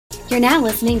You're now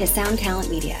listening to Sound Talent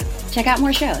Media. Check out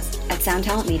more shows at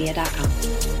soundtalentmedia.com.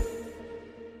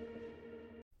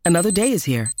 Another day is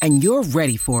here, and you're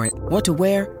ready for it. What to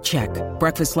wear? Check.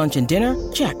 Breakfast, lunch, and dinner?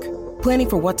 Check. Planning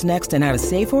for what's next and how to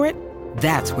save for it?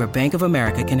 That's where Bank of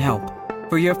America can help.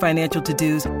 For your financial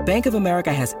to-dos, Bank of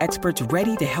America has experts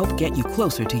ready to help get you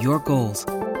closer to your goals.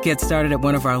 Get started at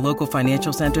one of our local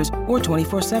financial centers or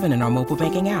 24/7 in our mobile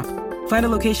banking app. Find a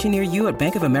location near you at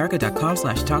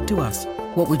bankofamerica.com/talktous.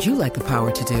 What would you like the power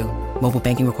to do? Mobile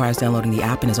banking requires downloading the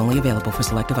app and is only available for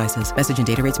select devices. Message and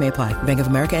data rates may apply. Bank of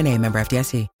America N.A., member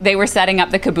FDIC. They were setting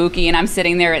up the kabuki, and I'm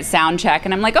sitting there at sound check,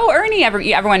 and I'm like, oh, Ernie.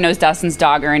 Everyone knows Dustin's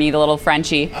dog, Ernie, the little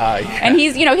Frenchie. Yeah. And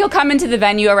he's, he'll come into the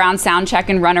venue around sound check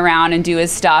and run around and do his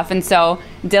stuff. And so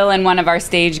Dylan, one of our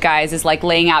stage guys, is like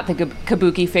laying out the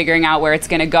kabuki, figuring out where it's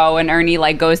going to go. And Ernie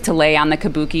like goes to lay on the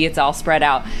kabuki. It's all spread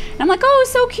out. And I'm like, oh,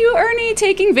 so cute, Ernie,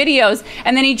 taking videos.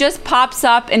 And then he just pops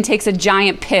up and takes a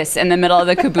giant piss in the middle of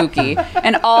the kabuki.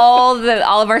 And all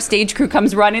of our stage crew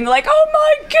comes running. They're like, oh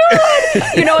my God.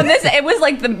 And it was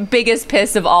like the biggest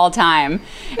piss of all time.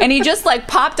 And he just like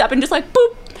popped up and just like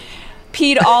boop,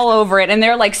 peed all over it, and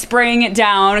they're like spraying it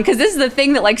down because this is the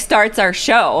thing that like starts our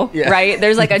show, right?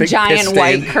 There's like a giant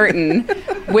white curtain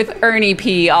with Ernie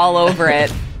pee all over it.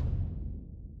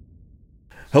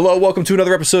 Hello, welcome to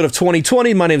another episode of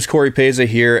 2020. My name's Corey Peza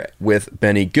here with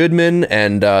Benny Goodman,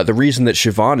 and the reason that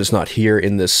Siobhan is not here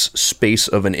in this space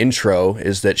of an intro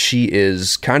is that she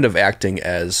is kind of acting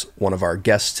as one of our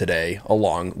guests today,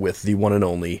 along with the one and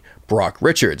only Brock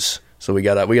Richards. So we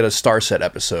got a STARSET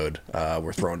episode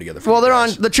we're throwing together. For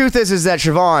the truth is that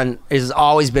Siobhan has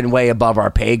always been way above our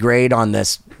pay grade on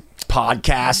this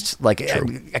podcast. Like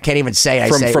I can't even say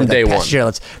from day one.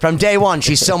 From day one,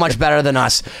 she's so much better than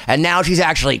us, and now she's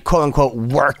actually quote unquote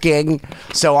working.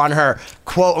 So on her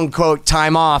quote unquote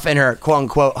time off in her quote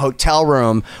unquote hotel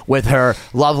room with her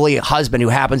lovely husband, who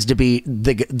happens to be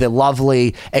the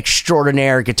lovely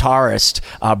extraordinaire guitarist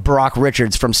Brock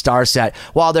Richards from STARSET,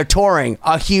 while they're touring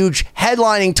a huge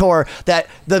headlining tour that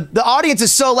the audience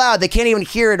is so loud they can't even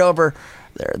hear it over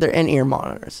their in-ear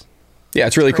monitors. Yeah,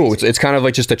 it's really cool. It's kind of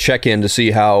like just a check-in to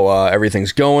see how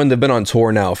everything's going. They've been on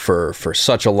tour now for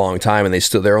such a long time, and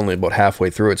they're only about halfway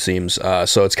through, it seems.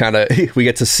 So it's kind of we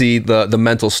get to see the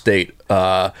mental state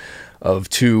of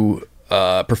two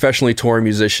professionally touring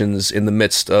musicians in the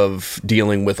midst of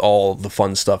dealing with all the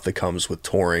fun stuff that comes with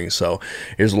touring. So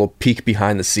here's a little peek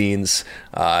behind the scenes.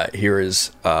 Here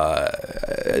is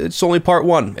it's only part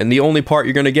one, and the only part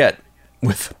you're going to get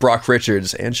with Brock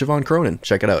Richards and Siobhan Cronin.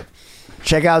 Check it out.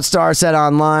 Check out STARSET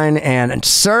online and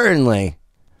certainly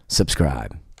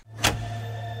subscribe.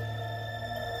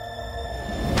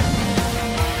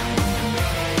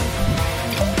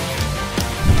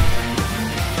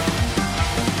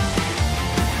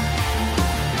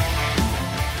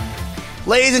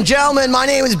 Ladies and gentlemen, my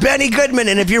name is Benny Goodman,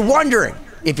 and if you're wondering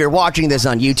if you're watching this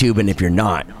on YouTube, and if you're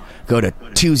not, go to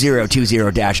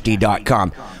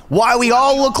 2020-d.com. Why we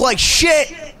all look like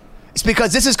shit? It's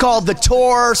because this is called the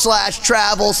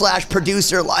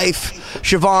tour/travel/producer life.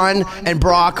 Siobhan and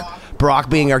Brock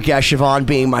being our guest, Siobhan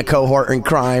being my cohort in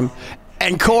crime,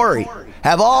 and Corey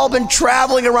have all been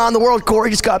traveling around the world. Corey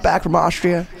just got back from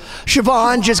Austria.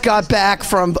 Siobhan just got back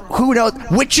from, who knows,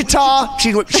 Wichita.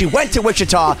 She went to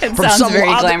Wichita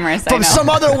from some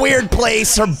other weird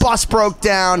place. Her bus broke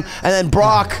down. And then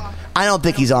Brock, I don't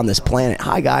think he's on this planet.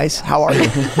 Hi, guys. How are you?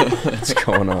 What's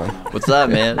going on? What's up,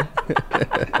 man?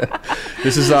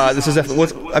 This is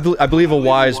what I believe a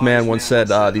wise man once said.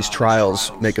 These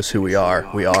trials make us who we are.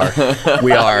 We are.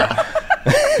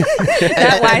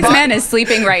 That wise man is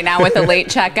sleeping right now with a late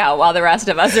checkout while the rest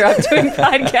of us are up doing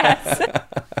podcasts.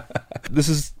 This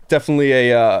is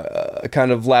definitely a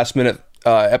kind of last minute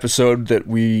episode that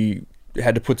we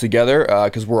had to put together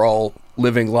because we're all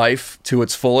living life to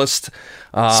its fullest.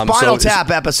 Spinal Tap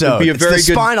episode. Be a very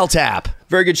good Spinal Tap.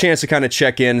 Very good chance to kind of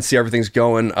check in and see how everything's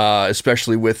going,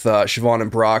 especially with Siobhan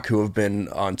and Brock, who have been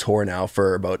on tour now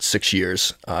for about 6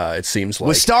 years. It seems like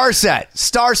with STARSET.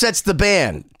 STARSET's the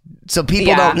band. So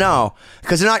people don't know,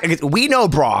 because they're not. We know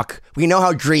Brock. We know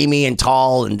how dreamy and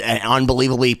tall and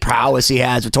unbelievably prowess he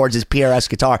has towards his PRS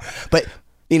guitar. But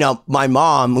my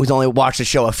mom, who's only watched the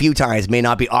show a few times, may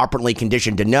not be operantly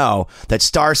conditioned to know that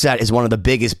STARSET is one of the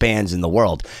biggest bands in the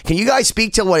world. Can you guys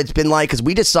speak to what it's been like? Because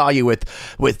we just saw you with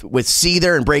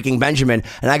Seether and Breaking Benjamin,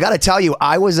 and I got to tell you,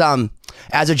 I was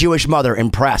as a Jewish mother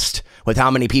impressed with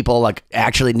how many people like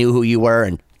actually knew who you were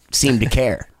and seemed to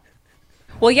care.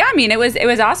 Well, yeah, I mean, it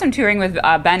was awesome touring with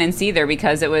Ben and Seether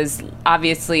because it was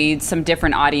obviously some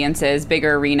different audiences,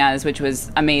 bigger arenas, which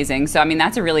was amazing. So, I mean,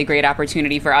 that's a really great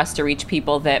opportunity for us to reach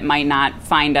people that might not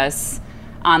find us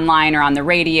online or on the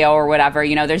radio or whatever.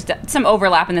 You know, there's some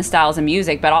overlap in the styles of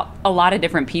music, but a lot of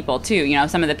different people too. You know,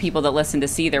 some of the people that listen to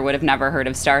Seether would have never heard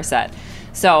of STARSET.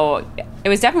 So it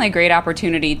was definitely a great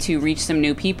opportunity to reach some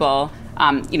new people.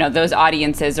 You know, those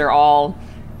audiences are all,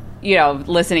 you know,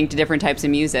 listening to different types of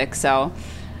music. So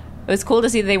it was cool to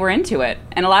see that they were into it.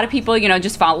 And a lot of people, you know,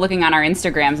 just looking on our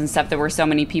Instagrams and stuff, there were so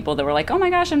many people that were like, oh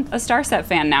my gosh, I'm a STARSET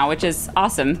fan now, which is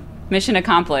awesome. Mission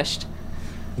accomplished.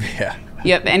 Yeah.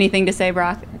 Yep. Anything to say,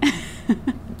 Brock?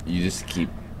 You just keep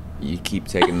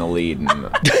taking the lead. And, do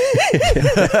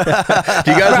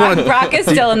you guys want to? Brock is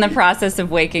still in the process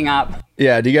of waking up.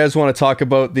 Yeah. Do you guys want to talk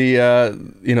about the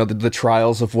you know, the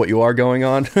trials of what you are going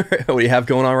on, what you have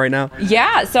going on right now?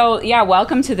 Yeah. So yeah,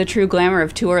 welcome to the true glamour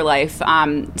of tour life.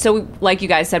 So like you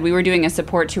guys said, we were doing a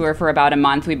support tour for about a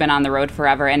month. We've been on the road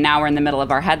forever, and now we're in the middle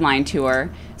of our headline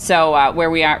tour. So where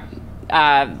we are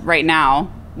right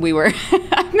now. We were,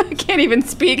 I can't even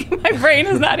speak. My brain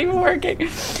is not even working.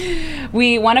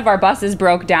 One of our buses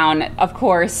broke down, of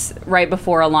course, right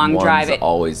before a long drive. It's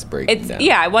always breaking down.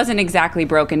 Yeah, it wasn't exactly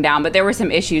broken down, but there were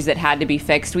some issues that had to be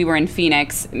fixed. We were in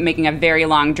Phoenix, making a very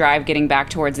long drive, getting back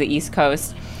towards the East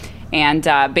Coast, and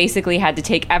basically had to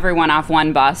take everyone off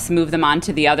one bus, move them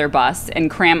onto the other bus, and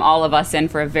cram all of us in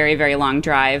for a very, very long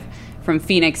drive from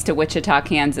Phoenix to Wichita,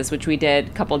 Kansas, which we did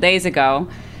a couple days ago.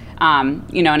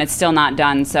 You know, and it's still not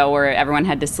done. So everyone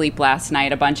had to sleep last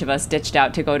night. A bunch of us ditched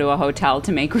out to go to a hotel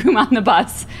to make room on the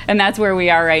bus. And that's where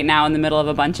we are right now, in the middle of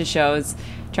a bunch of shows,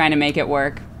 trying to make it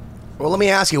work. Well, let me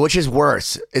ask you, which is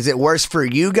worse? Is it worse for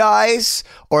you guys,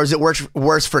 or is it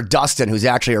worse for Dustin, who's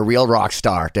actually a real rock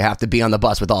star, to have to be on the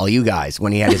bus with all you guys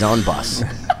when he had his own bus?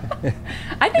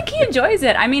 I think he enjoys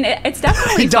it. I mean, it's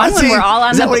definitely fun when we're all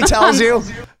on the bus. Is that what he tells you?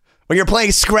 When you're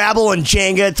playing Scrabble and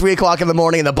Jenga at 3 o'clock in the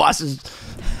morning and the bus is...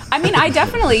 I mean, I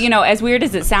definitely, you know, as weird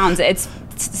as it sounds, it's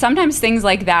sometimes things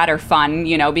like that are fun,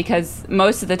 you know, because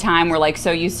most of the time we're like so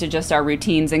used to just our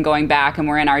routines and going back, and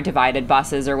we're in our divided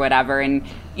buses or whatever. And,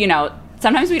 you know,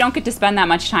 sometimes we don't get to spend that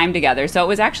much time together. So it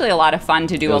was actually a lot of fun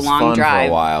to do a long drive. For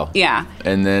a while. Yeah.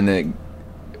 And then it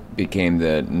became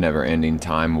the never-ending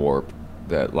time warp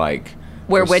that, like...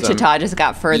 Where Wichita just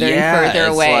got further and further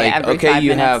away like, every 5 minutes. Okay,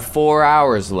 you have 4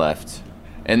 hours left.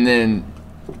 And then...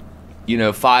 You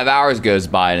know, 5 hours goes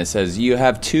by and it says you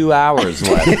have 2 hours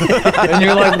left, and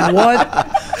you're like, "What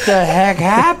the heck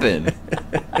happened?"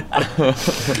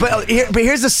 But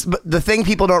here's the thing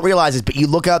people don't realize is, but you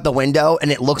look out the window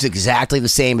and it looks exactly the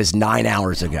same as 9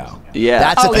 hours ago. Yeah,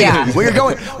 that's the thing. Yeah. Where you're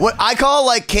going, what I call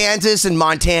like Kansas and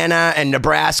Montana and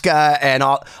Nebraska and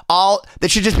all that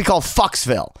should just be called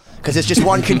Fucksville. Because it's just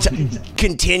one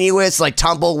continuous like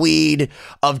tumbleweed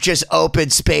of just open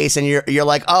space, and you're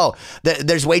like, oh,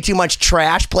 there's way too much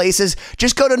trash places.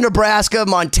 Just go to Nebraska,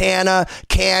 Montana,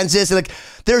 Kansas, and like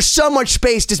there's so much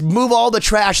space. Just move all the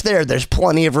trash there. There's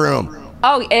plenty of room.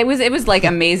 Oh, it was like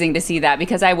amazing to see that,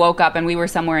 because I woke up and we were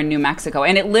somewhere in New Mexico,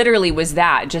 and it literally was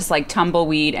that, just like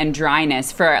tumbleweed and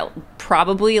dryness for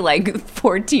probably like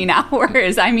 14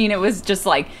 hours. I mean, it was just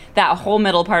like that whole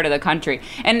middle part of the country.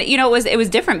 And, you know, it was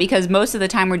different because most of the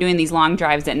time we're doing these long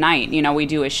drives at night. You know, we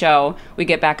do a show, we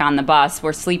get back on the bus,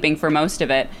 we're sleeping for most of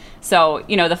it. So,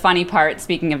 you know, the funny part,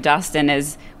 speaking of Dustin,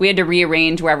 is we had to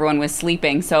rearrange where everyone was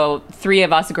sleeping. So 3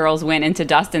 of us girls went into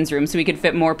Dustin's room so we could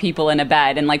fit more people in a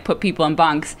bed and like put people in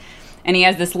bunks. And he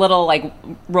has this little like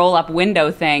roll up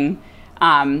window thing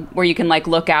where you can like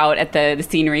look out at the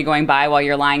scenery going by while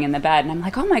you're lying in the bed. And I'm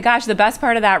like, oh my gosh, the best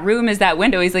part of that room is that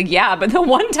window. He's like, yeah, but the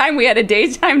one time we had a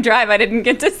daytime drive, I didn't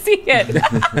get to see it.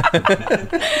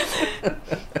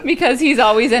 Because he's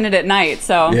always in it at night.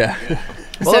 So yeah.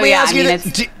 Well, let me ask you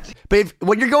this. But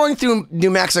when you're going through New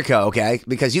Mexico, okay,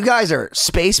 because you guys are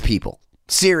space people,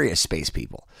 serious space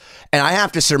people, and I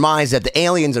have to surmise that the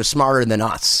aliens are smarter than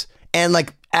us. And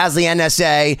like, as the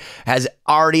NSA has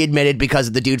already admitted, because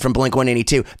of the dude from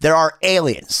Blink-182, there are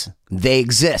aliens. They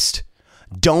exist.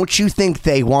 Don't you think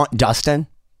they want Dustin?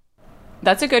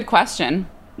 That's a good question.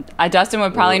 Dustin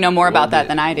would probably know more about that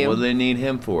than I do. What do they need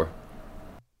him for?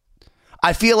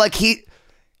 I feel like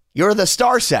you're the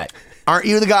STARSET. Aren't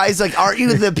you the guys, like, aren't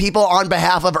you the people on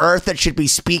behalf of Earth that should be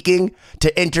speaking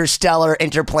to interstellar,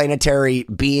 interplanetary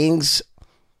beings?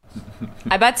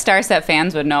 I bet STARSET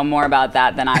fans would know more about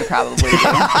that than I probably do.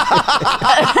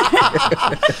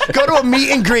 Go to a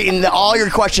meet and greet and all your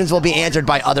questions will be answered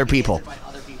by other people.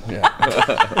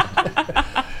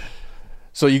 Yeah.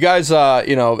 So you guys,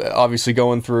 you know, obviously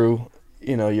going through,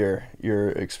 you know, your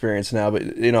experience now,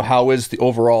 but, you know, how is the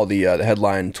overall the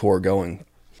headline tour going?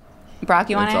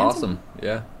 Brock, you want to answer? It's awesome.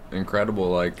 Yeah. Incredible.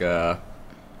 Like,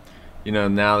 you know,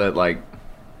 now that, like,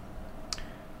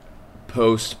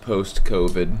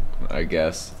 post-COVID, I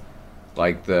guess,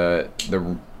 like the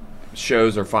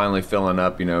shows are finally filling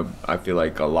up. You know, I feel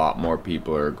like a lot more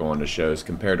people are going to shows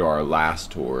compared to our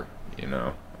last tour. You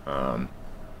know,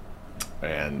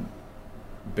 and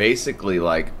basically,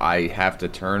 like, I have to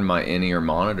turn my in-ear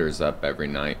monitors up every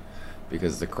night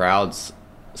because the crowd's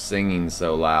singing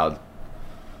so loud.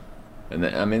 And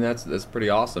I mean, that's pretty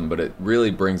awesome, but it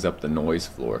really brings up the noise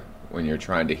floor when you're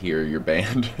trying to hear your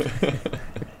band.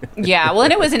 Yeah, well,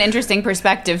 and it was an interesting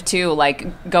perspective too,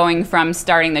 like going from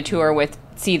starting the tour with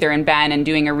Seether and Ben and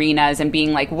doing arenas and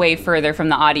being like way further from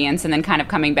the audience, and then kind of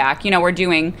coming back. You know, we're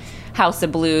doing House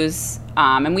of Blues,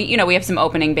 and we have some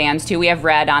opening bands too. We have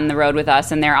Red on the road with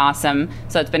us, and they're awesome.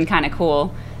 So it's been kind of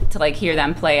cool to like hear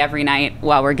them play every night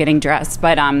while we're getting dressed.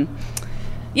 But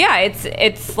yeah,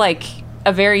 it's like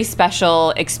a very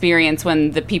special experience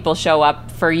when the people show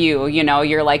up for you. You know,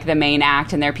 you're like the main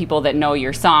act, and they're people that know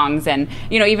your songs. And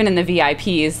you know, even in the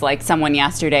VIPs, like someone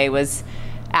yesterday was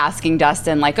asking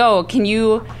Dustin, like, "Oh, can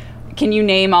you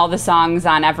name all the songs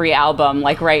on every album,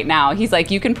 like right now?" He's like,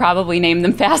 "You can probably name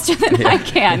them faster than I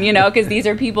can," you know, because these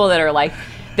are people that are like,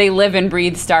 they live and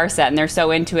breathe STARSET, and they're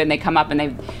so into it, and they come up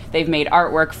and they've made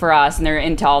artwork for us, and they're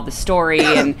into all the story,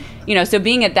 and you know, so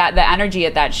being at that, the energy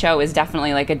at that show is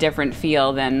definitely like a different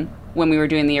feel than when we were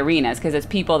doing the arenas, because it's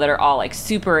people that are all like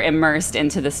super immersed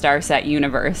into the STARSET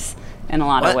universe in a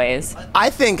lot of ways. I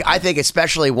think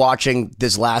especially watching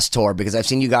this last tour, because I've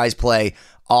seen you guys play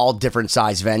all different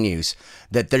size venues,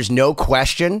 that there's no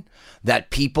question that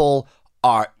people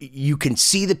are, you can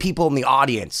see the people in the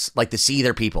audience, like the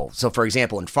Seether people. So for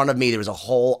example, in front of me, there was a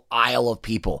whole aisle of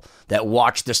people that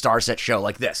watched the STARSET show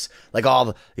like this, like all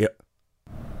the, you know.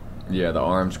 Yeah, the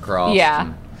arms crossed.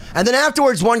 Yeah. And then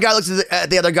afterwards, one guy looks at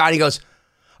the other guy and he goes,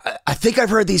 I think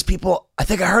I've heard these people. I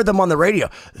think I heard them on the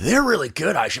radio. They're really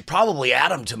good. I should probably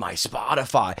add them to my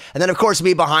Spotify. And then, of course,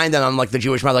 me behind them, I'm like the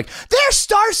Jewish man, like, they're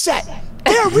STARSET.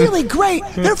 They're really great.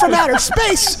 They're from outer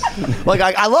space. Like,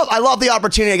 I love the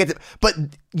opportunity I get to, but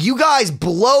you guys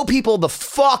blow people the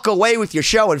fuck away with your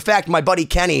show. In fact, my buddy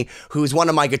Kenny, who's one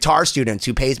of my guitar students,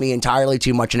 who pays me entirely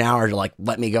too much an hour to like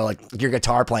let me go, like, your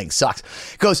guitar playing sucks,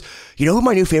 goes, you know who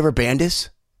my new favorite band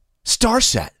is?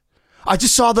 STARSET. I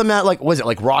just saw them at, like, was it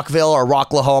like Rockville or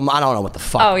Rocklahoma? I don't know what the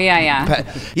fuck. Oh, yeah.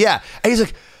 Yeah. And he's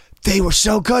like, they were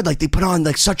so good. Like, they put on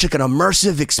like such like an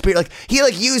immersive experience. Like, he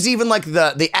like used even like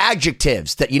the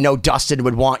adjectives that, you know, Dustin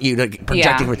would want you to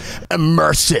project.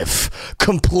 Immersive,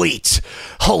 complete,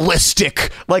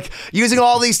 holistic, like using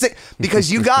all these things.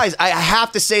 Because you guys, I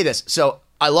have to say this. So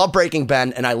I love Breaking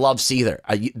Ben and I love Seether.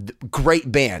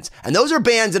 Great bands. And those are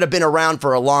bands that have been around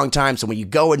for a long time. So when you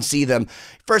go and see them,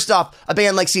 first off, a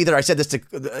band like Seether, I said this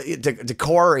to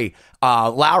Corey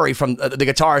Lowry, from the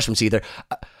guitarist from Seether.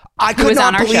 I could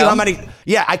not believe how many.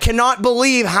 Yeah, I cannot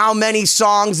believe how many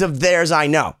songs of theirs I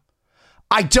know.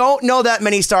 I don't know that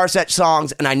many STARSET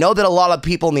songs, and I know that a lot of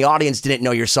people in the audience didn't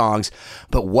know your songs.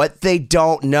 But what they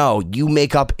don't know, you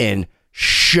make up in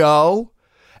show.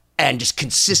 And just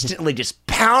consistently just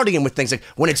pounding him with things like,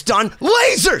 when it's done,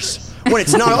 lasers. When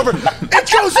it's not over, it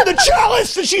goes to the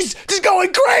cellist and she's just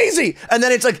going crazy. And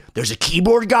then it's like, there's a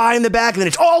keyboard guy in the back, and then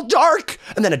it's all dark,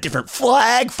 and then a different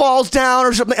flag falls down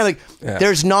or something. And like,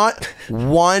 there's not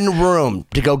one room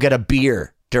to go get a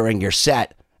beer during your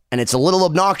set. And it's a little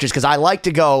obnoxious because I like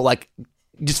to go like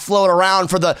just float around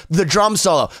for the drum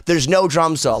solo. There's no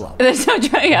drum solo. There's no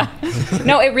drum, yeah.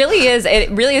 No, it really is.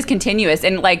 It really is continuous.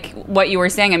 And like what you were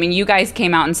saying, I mean, you guys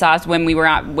came out and saw us when we were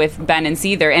out with Ben and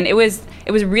Seether, and it was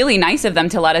really nice of them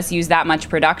to let us use that much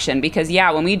production, because yeah,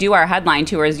 when we do our headline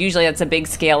tours, usually that's a big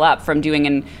scale up from doing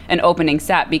an opening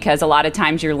set, because a lot of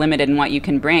times you're limited in what you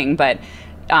can bring. But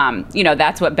you know,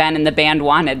 that's what Ben and the band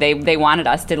wanted. They wanted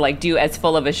us to like do as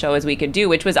full of a show as we could do,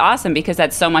 which was awesome, because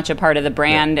that's so much a part of the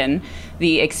brand and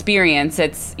the experience.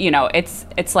 It's, you know,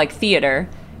 it's like theater,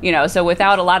 you know, so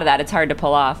without a lot of that, it's hard to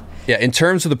pull off. Yeah, in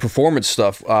terms of the performance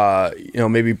stuff, you know,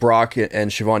 maybe Brock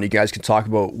and Siobhan, you guys can talk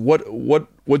about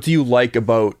what do you like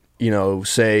about, you know,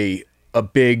 say a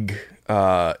big,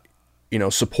 you know,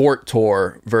 support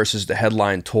tour versus the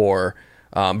headline tour,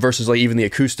 versus like even the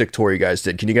acoustic tour you guys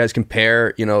did. Can you guys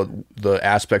compare, you know, the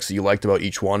aspects that you liked about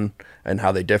each one and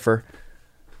how they differ?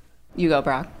 You go,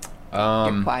 Brock.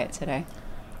 You're quiet today.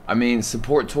 I mean,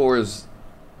 support tours,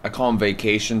 I call them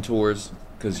vacation tours,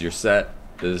 because your set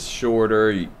is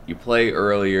shorter, you play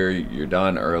earlier, you're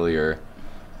done earlier,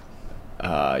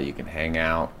 you can hang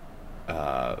out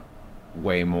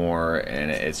way more,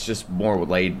 and it's just more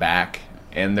laid back.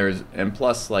 And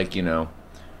plus, like, you know,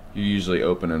 you're usually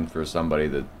opening for somebody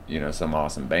that, you know, some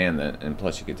awesome band, and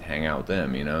plus you get to hang out with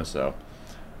them, you know. So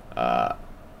I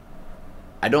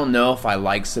don't know if I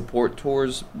like support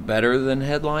tours better than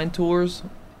headline tours,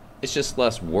 it's just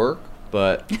less work,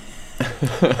 but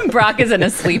Brock is in a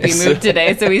sleepy mood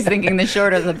today, so he's thinking the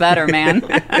shorter the better, man.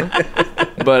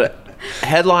 But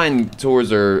headline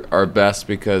tours are best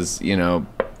because, you know,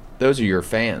 those are your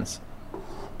fans.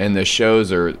 And the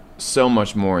shows are so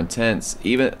much more intense.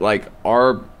 Even like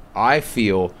I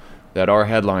feel that our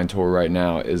headline tour right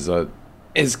now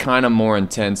is kind of more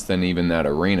intense than even that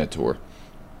arena tour,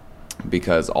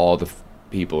 because all the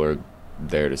people are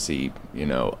there to see, you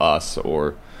know, us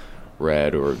or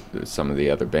Red or some of the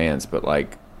other bands, but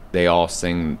like they all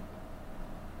sing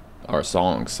our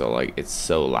songs, so like it's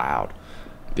so loud.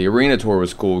 The arena tour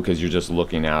was cool because you're just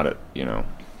looking out at, you know,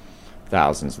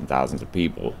 thousands and thousands of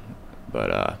people,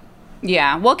 but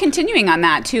yeah, well, continuing on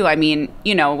that too, I mean,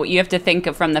 you know, you have to think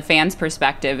of from the fans'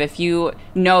 perspective. If you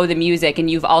know the music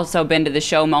and you've also been to the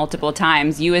show multiple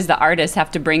times, you as the artist have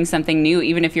to bring something new,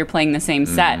 even if you're playing the same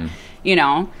set, you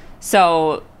know.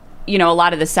 So, you know, a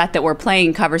lot of the set that we're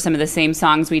playing cover some of the same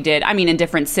songs we did. I mean, in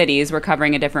different cities, we're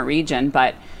covering a different region,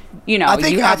 but, you know, I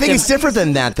think it's different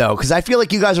than that, though, because I feel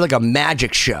like you guys are like a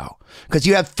magic show. Because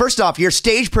you have, first off, your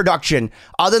stage production,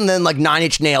 other than like Nine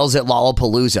Inch Nails at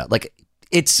Lollapalooza, like,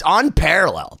 it's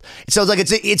unparalleled. So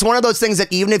it's one of those things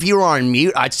that even if you were on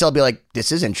mute, I'd still be like, this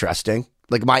is interesting.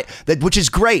 Which is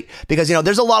great, because, you know,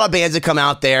 there's a lot of bands that come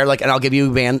out there, like, and I'll give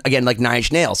you a band again, like Nine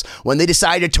Inch Nails. When they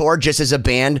decide to tour just as a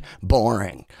band,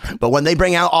 boring. But when they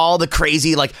bring out all the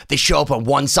crazy, like, they show up on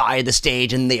one side of the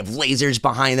stage and they have lasers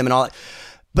behind them and all that.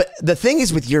 But the thing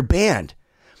is with your band,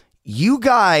 you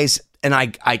guys, and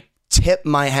I tip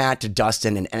my hat to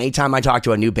Dustin, and anytime I talk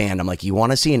to a new band, I'm like, you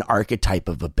want to see an archetype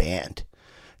of a band?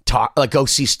 Go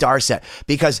see STARSET,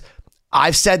 because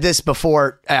I've said this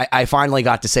before. I finally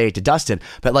got to say it to Dustin,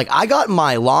 but like, I got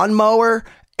my lawnmower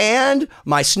and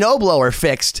my snowblower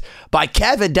fixed by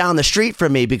Kevin down the street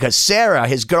from me, because Sarah,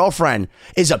 his girlfriend,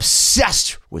 is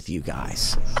obsessed with you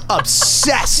guys.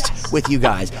 Obsessed with you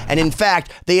guys. And in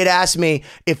fact, they had asked me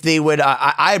if they would,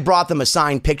 I had brought them a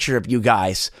signed picture of you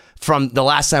guys from the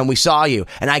last time we saw you,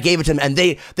 and I gave it to them,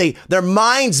 and their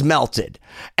minds melted.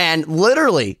 And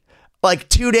literally, like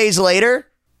 2 days later,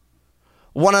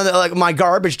 one of my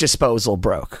garbage disposal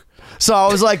broke. So I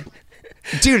was like,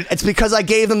 dude, it's because I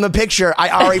gave them the picture. I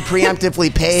already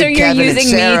preemptively paid. So you're Kevin using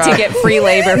and me Sarah to get free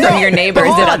labor from your neighbors,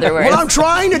 in other words. What I'm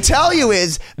trying to tell you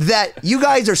is that you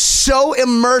guys are so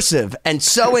immersive and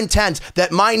so intense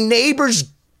that my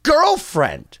neighbor's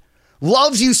girlfriend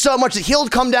loves you so much that he'll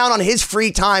come down on his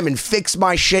free time and fix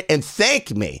my shit and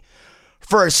thank me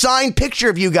for a signed picture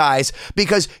of you guys,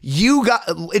 because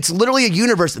it's literally a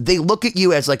universe. They look at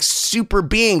you as like super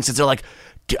beings, and they're like,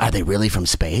 are they really from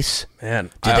space? Man,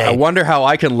 I wonder how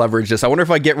I can leverage this. I wonder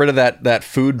if I get rid of that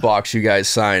food box you guys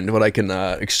signed, what I can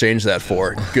exchange that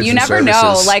for. Goods you and never services.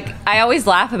 know. Like, I always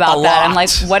laugh about that. I'm like,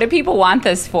 what do people want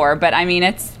this for? But I mean,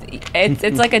 it's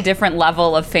like a different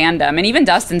level of fandom. And even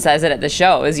Dustin says it at the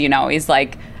shows, you know, he's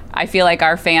like, I feel like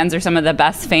our fans are some of the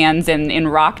best fans in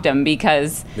rockdom,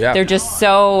 because they're just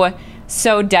so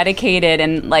dedicated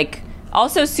and like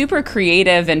also super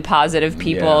creative and positive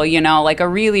people, you know, like a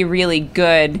really, really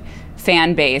good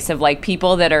fan base of like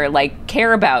people that are like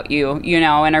care about you, you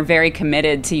know, and are very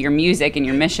committed to your music and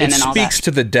your mission and all that. It speaks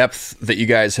to the depth that you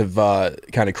guys have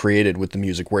kind of created with the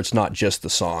music, where it's not just the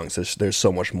songs. There's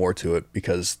so much more to it,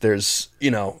 because there's,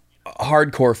 you know,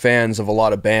 hardcore fans of a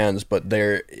lot of bands, but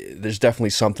there's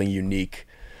definitely something unique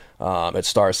at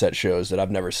STARSET shows that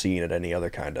I've never seen at any other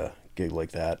kind of gig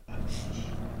like that.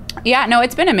 Yeah, no,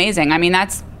 it's been amazing. I mean,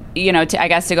 that's, you know, I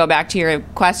guess to go back to your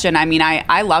question, I mean,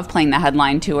 I love playing the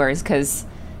headline tours, because,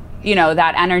 you know,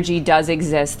 that energy does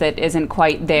exist that isn't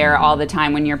quite there all the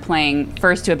time when you're playing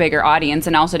first to a bigger audience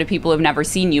and also to people who've never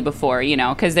seen you before, you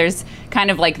know, because there's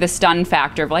kind of like the stun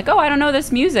factor of like, oh, I don't know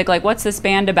this music, like what's this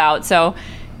band about? So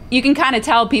you can kind of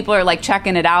tell people are like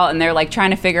checking it out and they're like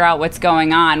trying to figure out what's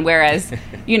going on. Whereas,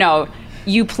 you know,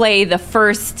 you play the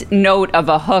first note of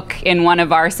a hook in one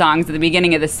of our songs at the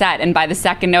beginning of the set, and by the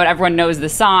second note, everyone knows the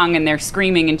song and they're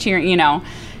screaming and cheering, you know.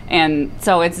 And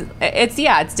so it's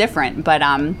different, but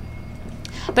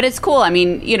it's cool. I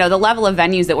mean, you know, the level of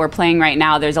venues that we're playing right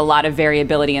now, there's a lot of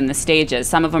variability in the stages.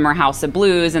 Some of them are House of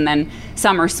Blues, and then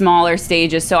some are smaller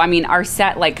stages. So, I mean, our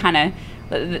set, like, kind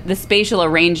of the spatial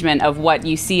arrangement of what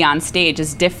you see on stage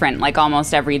is different, like,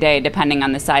 almost every day, depending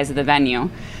on the size of the venue,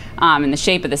 and the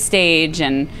shape of the stage,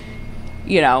 and,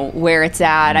 you know, where it's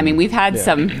at. I mean, we've had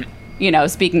some, you know,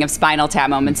 speaking of Spinal Tap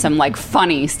moments, some, like,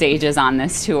 funny stages on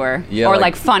this tour. Yeah, or,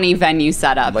 like funny venue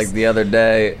setups. Like, the other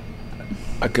day,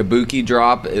 a kabuki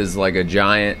drop is like a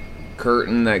giant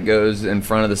curtain that goes in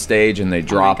front of the stage, and they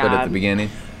drop it at the beginning.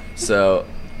 So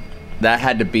that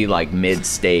had to be like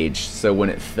mid-stage. So when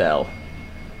it fell,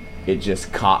 it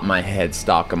just caught my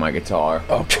headstock of my guitar.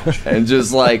 Oh, and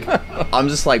just like, I'm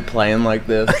just like playing like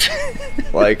this.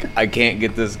 Like, I can't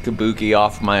get this kabuki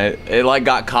off my, it like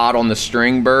got caught on the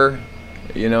string burr.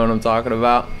 You know what I'm talking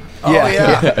about? Oh,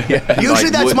 yeah.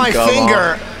 Usually Like, that's my wouldn't come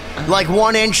finger, like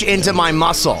 1 inch into my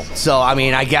muscle. So, I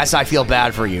mean, I guess I feel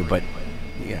bad for you, but,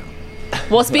 yeah.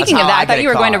 Well, speaking of how that, I I thought get you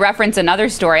were going to caught. reference another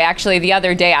story. Actually, the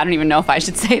other day, I don't even know if I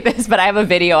should say this, but I have a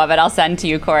video of it. I'll send to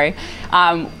you, Corey.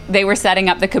 They were setting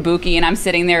up the kabuki, and I'm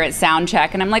sitting there at sound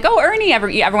check, and I'm like, oh, Ernie.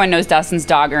 Everyone knows Dustin's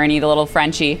dog, Ernie, the little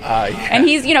Frenchie. And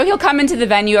he's, he'll come into the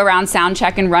venue around sound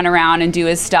check and run around and do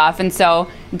his stuff. And so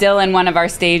Dylan, one of our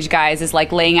stage guys, is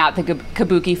like laying out the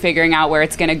kabuki, figuring out where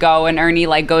it's going to go. And Ernie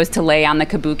like goes to lay on the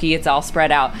kabuki. It's all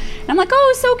spread out. And I'm like,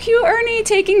 oh, so cute, Ernie,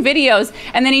 taking videos.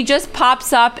 And then he just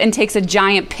pops up and takes a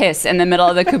giant piss in the middle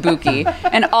of the kabuki.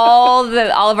 And all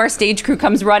of our stage crew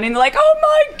comes running. They're like, oh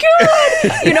my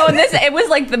God. And it was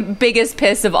like the biggest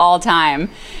piss of all time.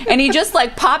 And he just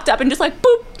like popped up and just like,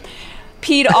 boop,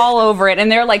 peed all over it,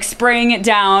 and they're like spraying it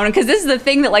down because this is the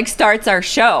thing that like starts our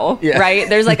show, right?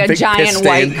 There's like a giant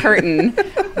white curtain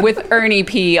with Ernie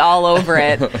pee all over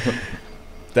it.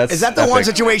 Is that the one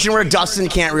situation where Dustin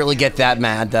can't really get that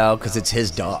mad though because it's his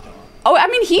dog? Oh, I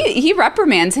mean, he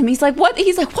reprimands him. He's like, what?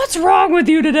 He's like, what's wrong with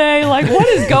you today? Like, what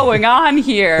is going on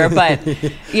here? But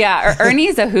yeah,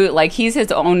 Ernie's a hoot. Like, he's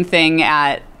his own thing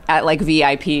at like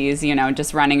VIPs,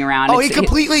 just running around. Oh, he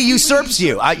completely usurps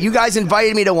you. You guys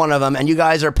invited me to one of them, and you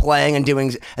guys are playing and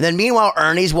doing. And then meanwhile,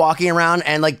 Ernie's walking around,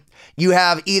 and like you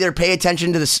have either pay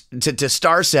attention to this to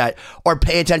STARSET or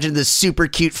pay attention to this super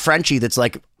cute Frenchie that's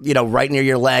like right near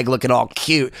your leg, looking all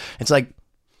cute. It's like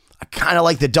I kind of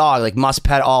like the dog, like must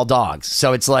pet all dogs.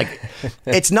 So it's like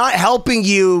it's not helping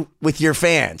you with your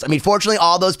fans. I mean, fortunately,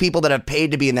 all those people that have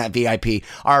paid to be in that VIP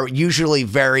are usually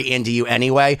very into you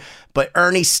anyway. But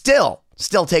Ernie still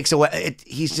takes away.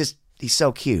 He's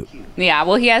so cute. Yeah,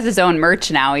 well, he has his own merch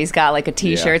now. He's got like a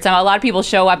T-shirt. So a lot of people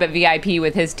show up at VIP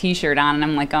with his T-shirt on, and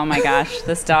I'm like, oh my gosh,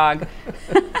 this dog.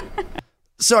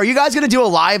 So are you guys going to do a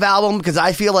live album? Because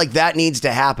I feel like that needs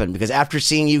to happen. Because after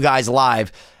seeing you guys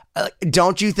live,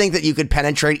 don't you think that you could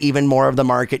penetrate even more of the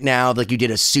market now? Like you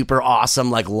did a super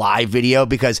awesome like live video,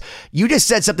 because you just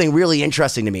said something really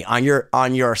interesting to me on your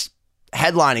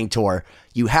headlining tour.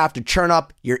 You have to turn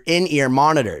up your in-ear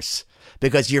monitors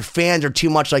because your fans are too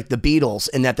much like the Beatles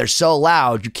in that they're so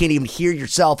loud you can't even hear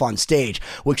yourself on stage,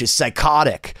 which is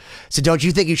psychotic. So don't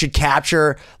you think you should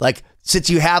capture, like, since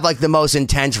you have like the most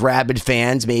intense rabid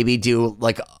fans, maybe do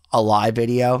like a live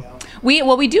video?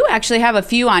 We do actually have a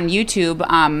few on YouTube.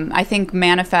 I think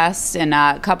Manifest and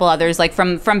a couple others, like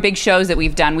from big shows that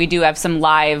we've done. We do have some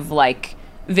live like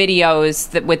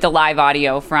videos with the live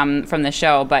audio from the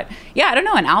show. But yeah, I don't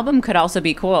know. An album could also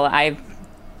be cool.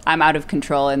 I'm out of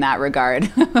control in that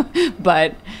regard.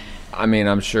 But I mean,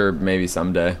 I'm sure maybe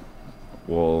someday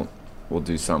we'll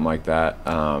do something like that.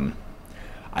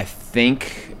 I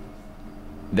think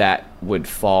that would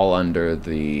fall under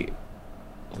the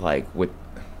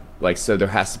so there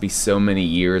has to be so many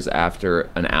years after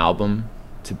an album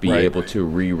to be able to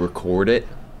re-record it.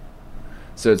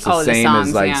 So it's the same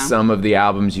as like some of the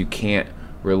albums you can't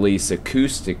release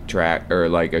acoustic track or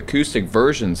like acoustic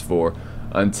versions for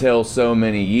until so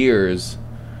many years.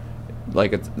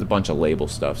 Like it's a bunch of label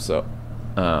stuff, so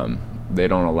they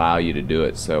don't allow you to do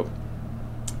it. So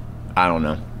I don't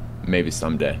know. Maybe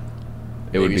someday.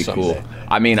 It would be cool.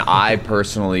 I mean, I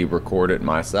personally record it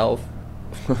myself.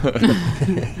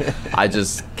 I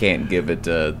just can't give it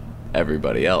to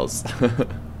everybody else. All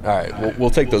right, we'll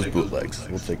take those bootlegs.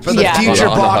 We'll take for the future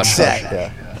box set.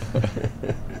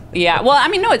 Yeah. Yeah, well, I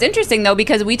mean, no, it's interesting though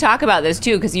because we talk about this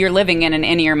too because you're living in an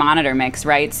in-ear monitor mix,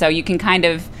 right? So you can kind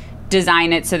of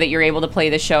design it so that you're able to play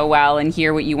the show well and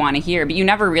hear what you want to hear, but you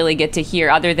never really get to hear,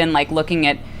 other than like looking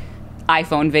at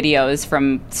iPhone videos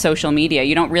from social media,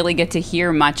 you don't really get to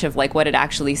hear much of like what it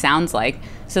actually sounds like.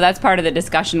 So that's part of the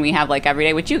discussion we have like every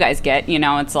day, which you guys get,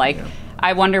 it's like,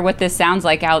 I wonder what this sounds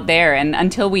like out there. And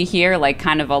until we hear like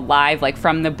kind of a live, like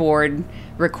from the board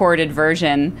recorded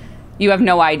version, you have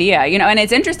no idea, and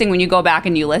it's interesting when you go back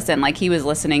and you listen, like he was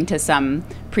listening to some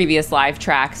previous live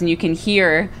tracks and you can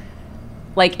hear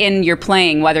like in your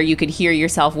playing whether you could hear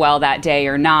yourself well that day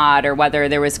or not, or whether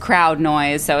there was crowd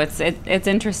noise. So it's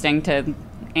interesting to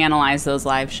analyze those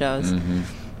live shows. Mm-hmm.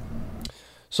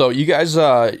 So you guys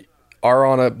are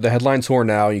on the headline tour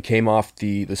now. You came off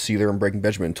the Seether and Breaking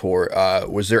Benjamin tour.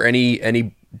 Was there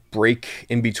any break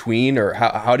in between, or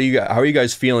how are you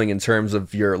guys feeling in terms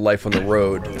of your life on the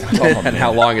road and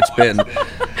how long it's been?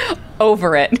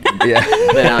 over it. Yeah,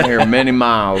 been out here many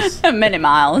miles. Many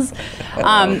miles.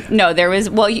 No, there was.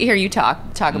 Well, here you talk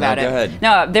about it. Go ahead.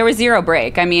 No, there was zero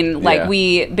break. I mean, like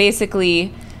we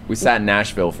basically. We sat in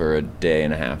Nashville for a day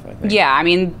and a half, I think. Yeah, I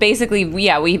mean, basically,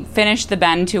 we finished the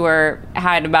Bend tour,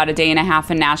 had about a day and a half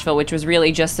in Nashville, which was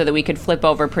really just so that we could flip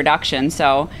over production.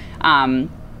 So there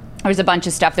was a bunch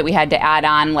of stuff that we had to add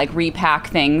on, like repack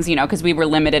things, because we were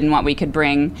limited in what we could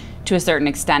bring to a certain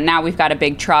extent. Now we've got a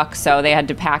big truck, so they had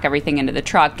to pack everything into the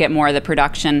truck, get more of the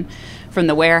production from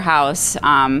the warehouse,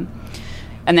 and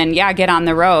then, get on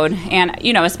the road. And,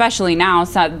 especially now,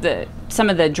 some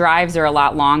of the drives are a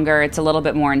lot longer. It's a little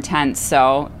bit more intense.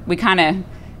 So we kind of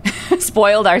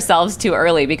spoiled ourselves too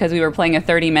early because we were playing a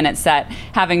 30-minute set,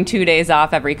 having 2 days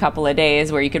off every couple of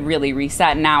days where you could really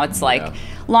reset. Now it's like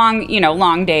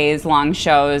long days, long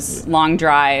shows, long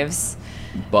drives.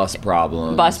 Bus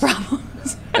problems.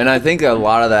 And I think a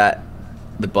lot of that,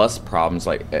 the bus problems,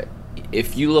 like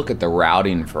if you look at the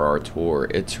routing for our tour,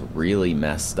 it's really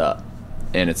messed up.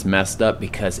 And it's messed up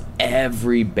because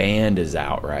every band is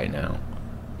out right now.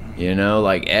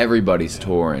 Like everybody's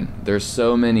touring. There's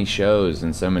so many shows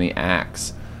and so many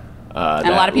acts. And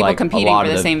a lot of people competing for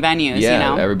the same venues,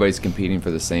 Yeah, everybody's competing for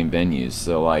the same venues.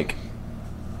 So like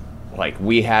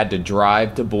we had to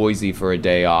drive to Boise for a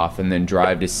day off and then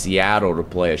drive to Seattle to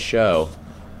play a show.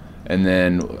 And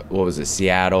then,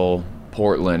 Seattle,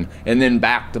 Portland, and then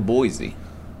back to Boise.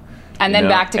 And then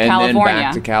back to California. And then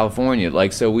back to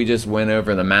California. So we just went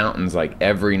over the mountains,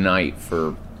 every night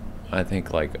for, I think,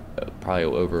 probably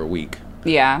over a week.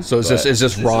 Yeah. So is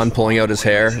this Ron pulling out his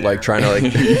hair, trying to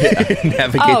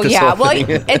navigate this whole thing?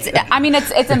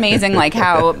 It's amazing,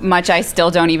 how much I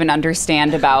still don't even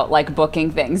understand about,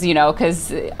 booking things,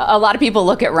 because a lot of people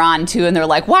look at Ron, too, and they're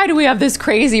like, why do we have this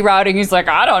crazy routing? He's like,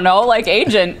 I don't know,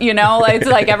 agent,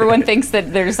 It's everyone thinks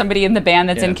that there's somebody in the band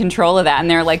that's in control of that,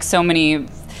 and there are, so many...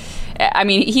 I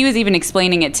mean, he was even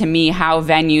explaining it to me how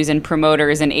venues and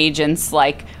promoters and agents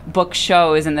book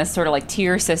shows and this sort of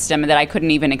tier system that I couldn't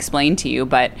even explain to you.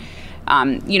 But,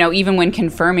 even when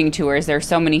confirming tours, there's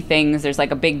so many things. There's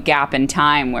a big gap in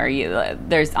time where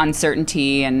there's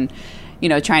uncertainty and,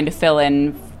 trying to fill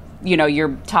in,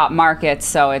 your top markets.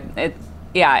 So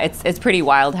it's pretty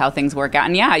wild how things work out.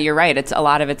 And you're right. It's a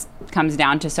lot of it comes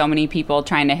down to so many people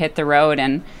trying to hit the road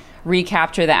and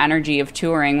recapture the energy of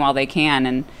touring while they can.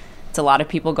 And it's a lot of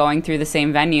people going through the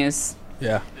same venues.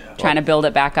 Yeah. Trying to build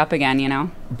it back up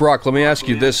again, Brock, let me ask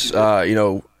you this.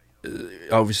 Obviously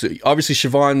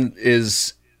Siobhan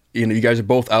is, you guys are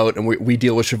both out, and we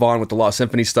deal with Siobhan with the Lost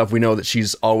Symphony stuff. We know that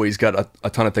she's always got a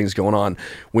ton of things going on.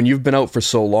 When you've been out for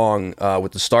so long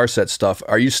with the STARSET stuff,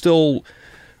 are you still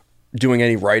doing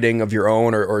any writing of your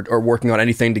own or working on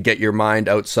anything to get your mind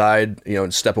outside,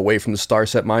 and step away from the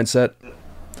STARSET mindset?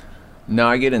 No,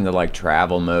 I get into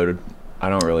travel mode. I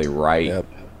don't really write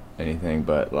anything,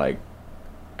 but I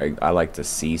like to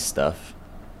see stuff.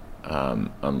 Depending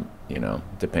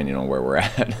on where we're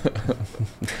at.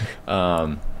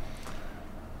 I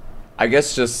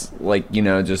guess just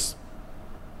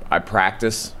I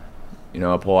practice.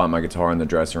 I pull out my guitar in the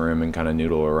dressing room and kind of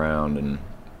noodle around, and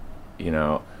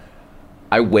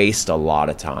I waste a lot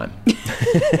of time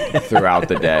throughout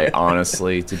the day.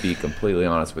 Honestly, to be completely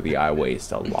honest with you, I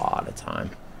waste a lot of time.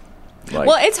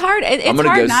 It's hard. I'm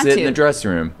gonna go sit in the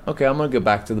dressing room. Okay, I'm gonna go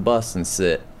back to the bus and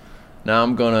sit. Now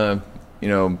I'm gonna,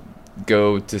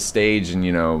 go to stage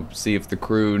and see if the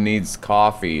crew needs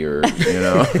coffee or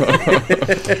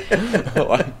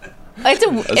I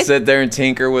sit there and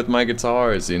tinker with my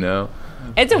guitars.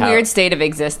 It's a weird state of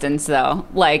existence, though.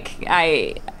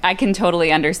 I can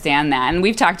totally understand that, and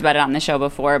we've talked about it on the show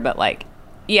before. But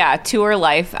tour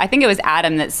life. I think it was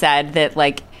Adam that said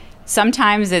that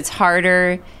sometimes it's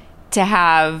harder to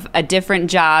have a different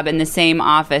job in the same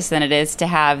office than it is to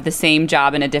have the same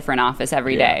job in a different office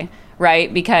every day,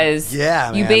 right? Because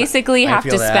you basically have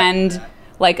to spend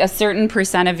a certain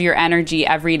 % of your energy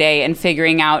every day and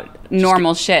figuring out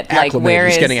normal shit.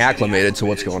 Just getting acclimated to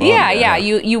what's going on. Yeah.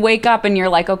 You wake up and you're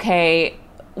like, okay,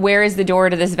 where is the door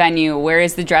to this venue? Where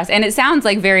is the dress? And it sounds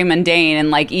very mundane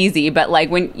and easy, but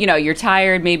when you're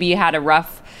tired, maybe you had a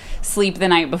rough sleep the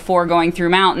night before going through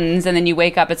mountains, and then you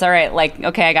wake up, it's all right,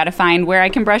 okay, I gotta find where I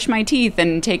can brush my teeth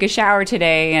and take a shower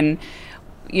today, and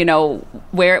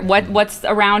what's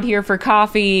around here for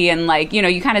coffee, and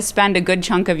you kind of spend a good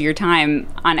chunk of your time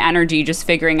on energy just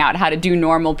figuring out how to do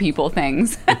normal people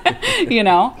things.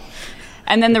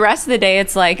 And then the rest of the day,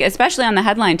 it's especially on the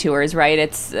headline tours, right?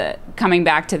 It's coming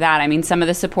back to that. I mean, some of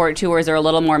the support tours are a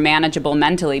little more manageable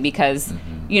mentally because,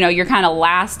 you're kind of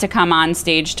last to come on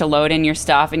stage to load in your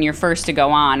stuff and you're first to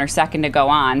go on or second to go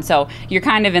on. So you're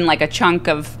kind of in a chunk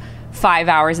of 5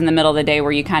 hours in the middle of the day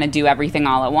where you kind of do everything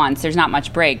all at once. There's not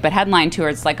much break. But headline tour,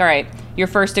 it's like, all right, you're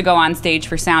first to go on stage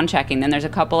for sound checking. Then there's a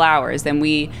couple hours. Then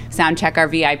we sound check our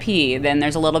VIP. Then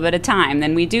there's a little bit of time.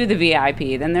 Then we do the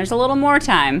VIP. Then there's a little more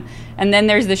time. And then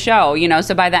there's the show, you know.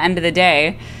 So by the end of the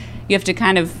day, you have to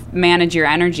kind of manage your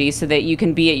energy so that you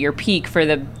can be at your peak for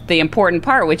the important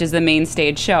part, which is the main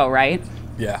stage show, right?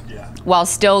 Yeah. While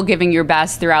still giving your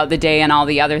best throughout the day and all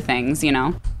the other things, you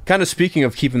know. Kind of speaking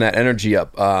of keeping that energy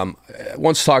up, I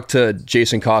once talked to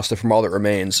Jason Costa from All That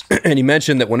Remains, and he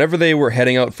mentioned that whenever they were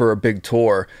heading out for a big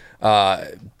tour,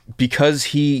 because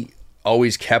he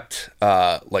always kept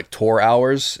like tour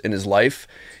hours in his life,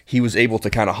 he was able to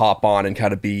kind of hop on and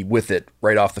kind of be with it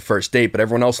right off the first date. But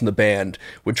everyone else in the band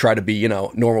would try to be, you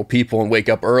know, normal people and wake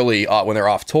up early when they're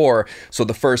off tour. So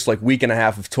the first like week and a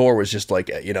half of tour was just like,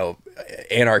 you know,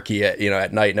 anarchy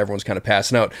at night, and everyone's kind of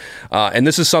passing out. And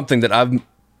this is something that I'm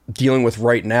dealing with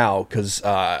right now because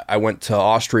I went to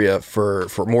Austria for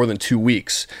more than 2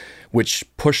 weeks, which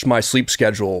pushed my sleep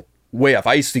schedule way up.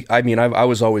 I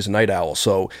was always a night owl,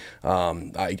 so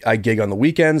I gig on the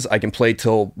weekends. I can play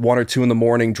till 1 or 2 in the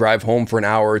morning, drive home for an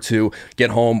hour or two, get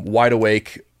home wide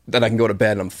awake, then I can go to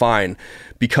bed and I'm fine.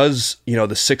 Because, you know,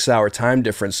 the 6-hour time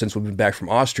difference since we've been back from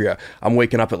Austria, I'm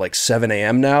waking up at like 7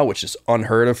 a.m. now, which is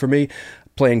unheard of for me,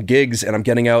 playing gigs, and I'm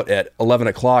getting out at 11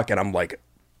 o'clock, and I'm like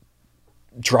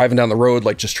driving down the road,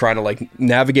 like just trying to like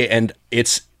navigate, and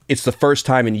it's the first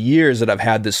time in years that I've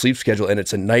had this sleep schedule, and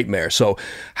it's a nightmare. So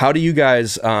how do you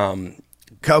guys cocaine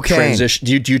transition?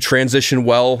 Do you transition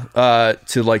well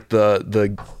to like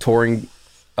the touring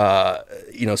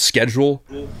schedule?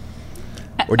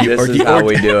 Or do you, this is how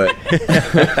we do it.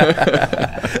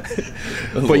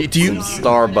 But do you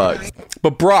Starbucks?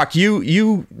 But Brock,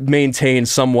 you maintain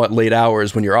somewhat late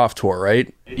hours when you're off tour,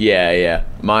 right? Yeah.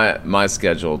 My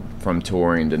schedule from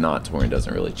touring to not touring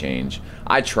doesn't really change.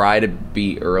 I try to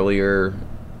be earlier,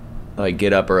 like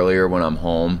get up earlier when I'm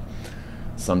home.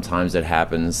 Sometimes it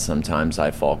happens. Sometimes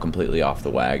I fall completely off the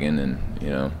wagon, and you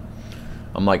know,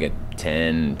 I'm like a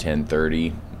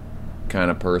 10:30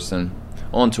 kind of person.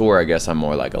 On tour, I guess I'm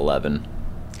more like 11.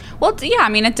 Well, yeah, I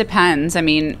mean, it depends. I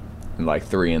mean, like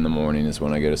 3 in the morning is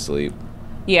when I go to sleep.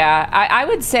 Yeah, I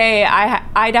would say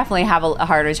I definitely have a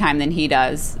harder time than he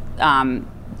does.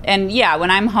 And yeah,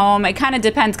 when I'm home, it kind of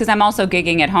depends because I'm also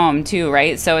gigging at home too,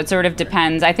 right? So it sort of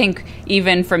depends. I think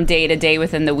even from day to day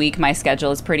within the week, my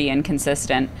schedule is pretty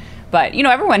inconsistent. But, you know,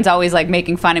 everyone's always like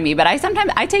making fun of me, but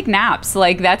I take naps.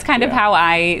 Like that's kind of how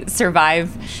I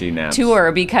survive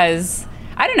tour because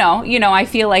I don't know, you know, I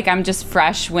feel like I'm just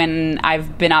fresh when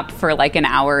I've been up for like an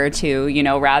hour or two, you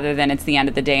know, rather than it's the end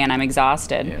of the day and I'm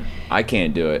exhausted. Yeah. I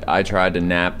can't do it. I tried to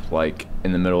nap like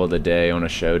in the middle of the day on a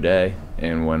show day,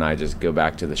 and when I just go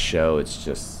back to the show,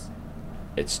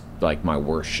 it's like my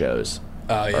worst shows.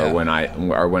 Oh yeah.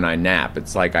 Or when I nap,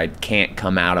 it's like I can't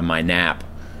come out of my nap.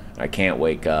 I can't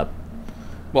wake up.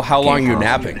 Well, how long are you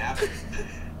napping?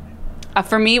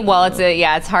 For me, well,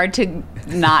 it's hard to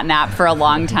not nap for a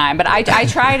long time, but I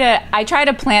try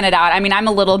to plan it out. I mean, I'm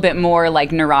a little bit more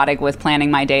like neurotic with planning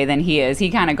my day than he is. He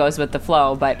kind of goes with the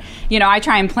flow, but you know, I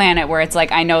try and plan it where it's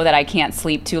like I know that I can't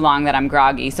sleep too long, that I'm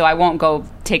groggy, so I won't go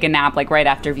take a nap like right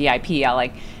after VIP. I'll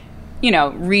like, you know,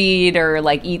 read or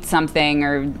like eat something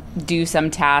or do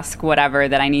some task, whatever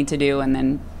that I need to do, and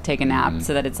then take a nap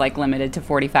so that it's like limited to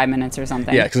 45 minutes or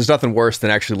something. Yeah, because there's nothing worse than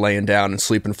actually laying down and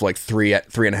sleeping for like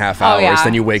 3.5 hours. Yeah.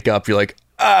 Then you wake up, you're like,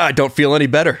 I don't feel any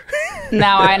better.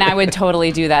 No, and I would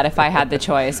totally do that if I had the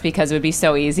choice because it would be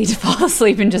so easy to fall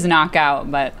asleep and just knock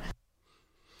out. But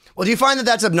well, do you find that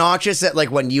that's obnoxious that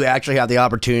like when you actually have the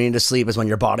opportunity to sleep is when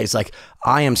your body's like,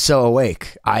 I am so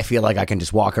awake. I feel like I can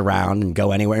just walk around and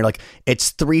go anywhere. You're like,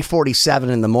 it's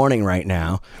 3:47 in the morning right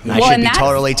now. And I should be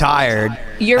totally tired.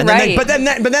 You're right. But then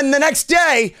the next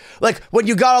day, like when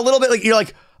you got a little bit like, you're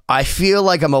like, I feel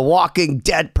like I'm a walking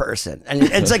dead person. And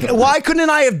it's like, why couldn't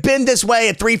I have been this way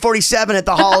at 3:47 at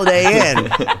the Holiday Inn?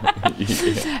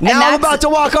 Now I'm about to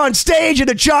walk on stage at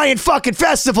a giant fucking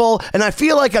festival and I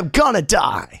feel like I'm gonna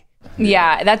die.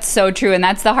 Yeah, that's so true. And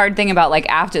that's the hard thing about like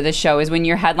after the show is when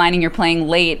you're headlining, you're playing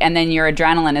late and then your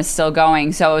adrenaline is still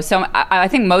going. So I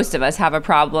think most of us have a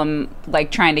problem like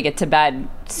trying to get to bed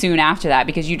soon after that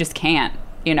because you just can't.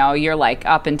 You know, you're like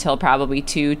up until probably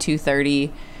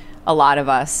 2:30. A lot of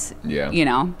us, you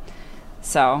know,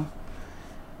 so.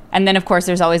 And then, of course,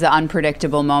 there's always the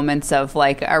unpredictable moments of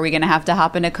like, are we going to have to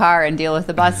hop in a car and deal with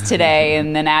the bus today?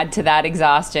 And then add to that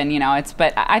exhaustion, you know,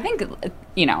 but I think,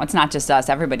 you know, it's not just us.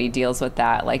 Everybody deals with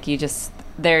that. Like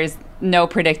there's no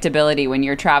predictability when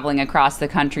you're traveling across the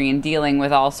country and dealing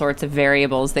with all sorts of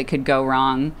variables that could go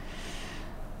wrong.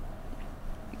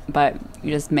 but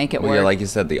you just make it work. Yeah, like you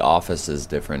said, the office is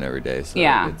different every day. So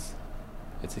yeah.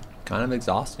 It's kind of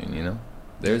exhausting, you know?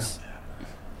 There's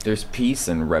peace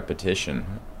in repetition.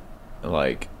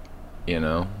 Like, you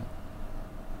know?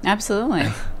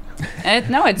 Absolutely. It's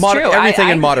true. Everything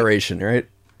in moderation, right?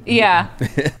 Yeah.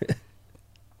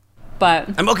 But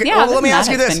I'm okay. Yeah, well, let me ask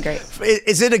you this: great.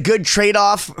 Is it a good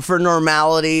trade-off for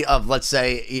normality of, let's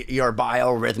say, your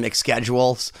biorhythmic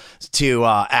schedules to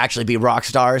actually be rock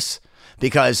stars?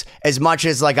 Because as much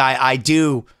as like I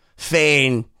do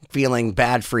feign feeling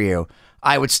bad for you,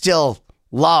 I would still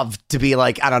love to be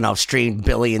like, I don't know, streamed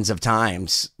billions of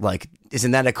times. Like,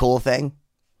 isn't that a cool thing?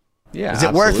 Yeah. Is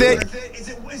it worth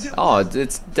it? Oh,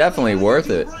 it's definitely worth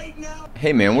it.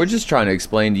 Hey, man, we're just trying to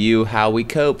explain to you how we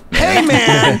cope, man. Hey,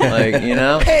 man. Like, you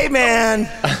know? Hey, man.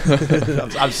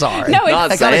 I'm sorry. No,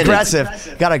 I got aggressive.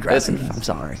 I'm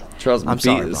sorry. Trust me, I'm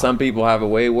sorry, some people have it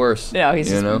way worse. No, he's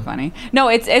just being funny. No,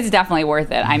 it's definitely worth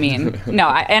it. I mean, no,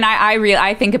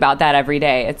 I think about that every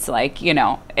day. It's like, you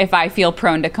know, if I feel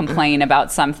prone to complain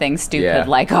about something stupid,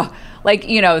 like,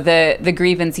 you know, the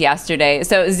grievance yesterday.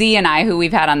 So Z and I, who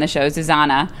we've had on the show,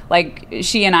 Susanna, like,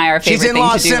 she and I, our favorite thing to do. She's in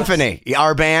Lost Symphony,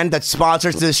 our band that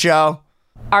sponsors this show.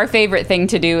 Our favorite thing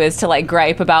to do is to, like,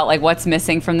 gripe about, like, what's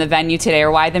missing from the venue today,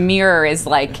 or why the mirror is,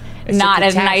 like, not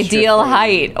at an ideal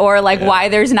height, or, like, why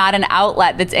there's not an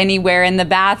outlet that's anywhere in the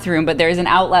bathroom, but there's an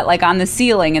outlet, like, on the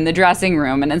ceiling in the dressing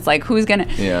room. And it's like, who's gonna,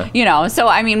 you know? So,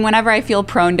 I mean, whenever I feel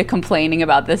prone to complaining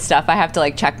about this stuff, I have to,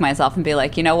 like, check myself and be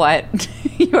like, you know what?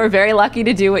 You're very lucky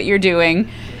to do what you're doing.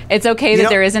 It's okay that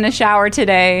there isn't a shower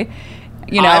today.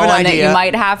 You know, and that you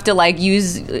might have to, like,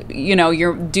 use, you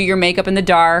know, do your makeup in the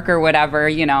dark or whatever,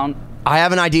 you know. I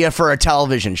have an idea for a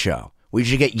television show. We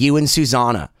should get you and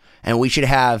Susanna, and we should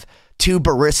have two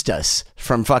baristas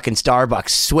from fucking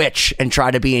Starbucks switch and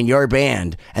try to be in your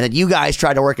band, and then you guys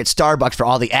try to work at Starbucks for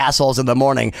all the assholes in the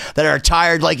morning that are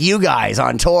tired like you guys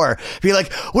on tour. Be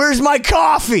like, where's my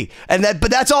coffee?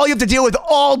 But that's all you have to deal with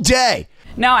all day.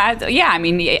 No, I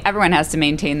mean, everyone has to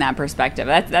maintain that perspective.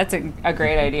 That's a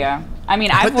great idea. I mean,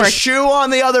 I've worked the shoe on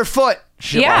the other foot.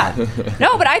 Yeah.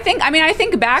 No, but I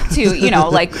think back to, you know,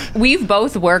 like, we've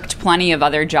both worked plenty of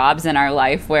other jobs in our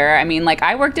life where, I mean, like,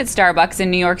 I worked at Starbucks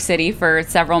in New York City for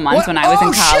several months when I was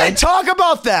in college. Shit. Talk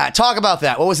about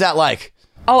that. What was that like?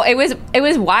 Oh, it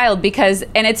was wild because,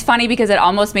 and it's funny because it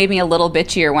almost made me a little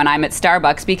bitchier when I'm at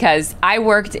Starbucks, because I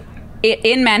worked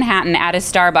in Manhattan at a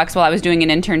Starbucks while I was doing an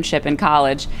internship in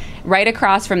college, right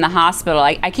across from the hospital.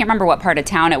 I can't remember what part of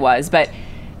town it was, but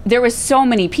there was so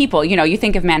many people. You know, you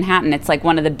think of Manhattan, it's like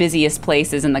one of the busiest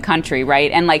places in the country,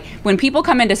 right? And, like, when people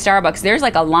come into Starbucks, there's,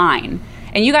 like, a line,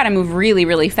 and you got to move really,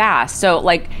 really fast. So,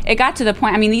 like, it got to the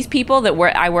point, I mean, these people that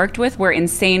I worked with were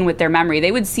insane with their memory.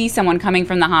 They would see someone coming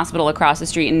from the hospital across the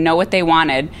street and know what they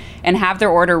wanted and have their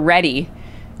order ready,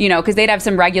 you know, because they'd have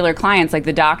some regular clients, like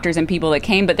the doctors and people that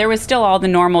came, but there was still all the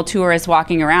normal tourists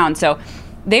walking around. So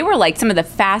they were, like, some of the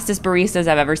fastest baristas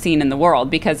I've ever seen in the world,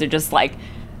 because they're just like,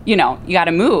 you know, you got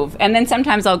to move. And then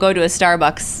sometimes I'll go to a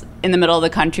Starbucks in the middle of the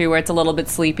country where it's a little bit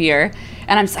sleepier,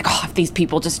 and I'm just like, oh, if these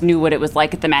people just knew what it was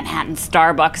like at the Manhattan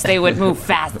Starbucks, they would move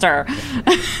faster.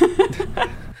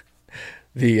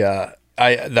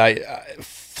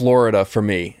 Florida for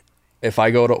me, if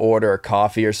I go to order a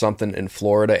coffee or something in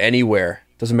Florida, anywhere,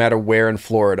 doesn't matter where in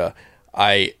Florida,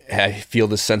 I feel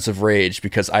this sense of rage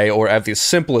because I have the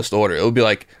simplest order. It would be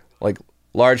like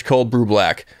large cold brew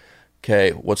black.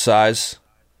 Okay, what size?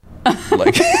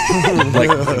 Like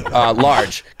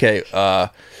large. Okay,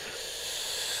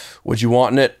 would you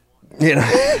want in it? You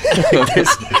know,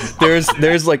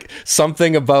 there's like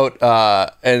something about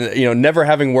and you know, never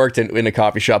having worked in a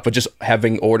coffee shop, but just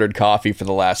having ordered coffee for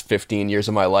the last 15 years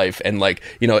of my life, and, like,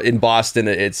 you know, in Boston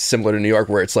it's similar to New York,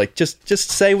 where it's like just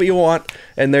say what you want,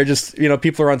 and they're just, you know,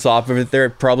 people are on top of it. They're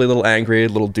probably a little angry, a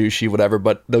little douchey, whatever,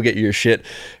 but they'll get you your shit.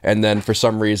 And then for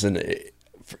some reason,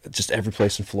 just every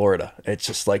place in Florida, it's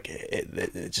just like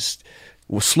it just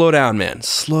slow down, man,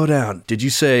 slow down. Did you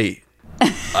say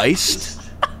iced?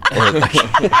 No,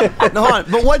 hold on.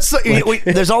 But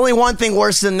there's only one thing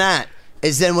worse than that,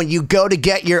 is then when you go to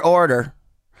get your order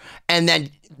and then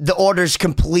the order's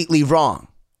completely wrong.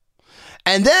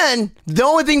 And then the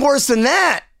only thing worse than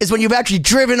that is when you've actually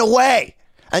driven away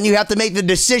and you have to make the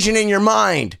decision in your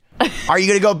mind. Are you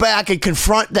going to go back and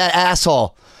confront that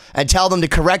asshole and tell them to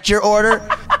correct your order?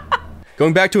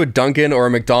 Going back to a Dunkin' or a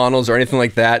McDonald's or anything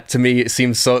like that, to me, it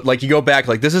seems so, like, you go back,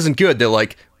 like, this isn't good. They're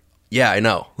like, Yeah, I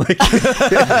know.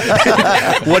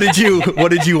 What did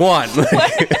you want?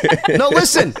 No,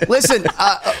 listen.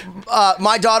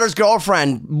 My daughter's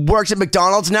girlfriend works at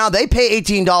McDonald's now. They pay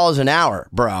 $18 an hour,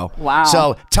 bro. Wow.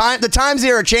 So the times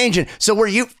there are changing. So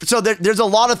there's a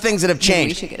lot of things that have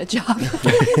changed. Maybe we should get a job.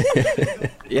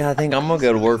 Yeah, I think I'm gonna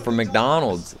go to work for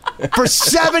McDonald's. For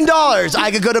 $7,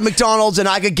 I could go to McDonald's and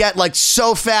I could get like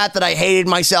so fat that I hated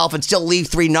myself and still leave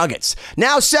 3 nuggets.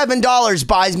 Now $7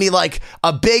 buys me like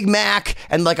a Big Mac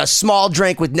and like a small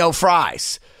drink with no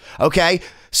fries. Okay?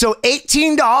 So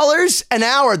 $18 an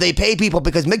hour they pay people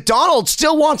because McDonald's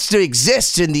still wants to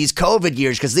exist in these COVID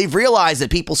years because they've realized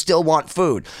that people still want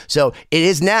food. So it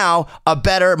is now a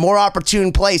better, more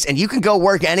opportune place, and you can go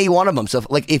work any one of them. So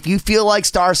if you feel like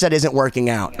STARSET isn't working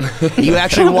out, you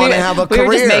actually want to have a career. We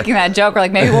were just making that joke. We're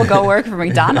like, maybe we'll go work for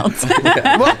McDonald's.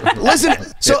 Well, listen,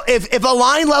 so if a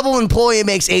line level employee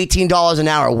makes $18 an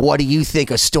hour, what do you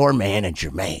think a store manager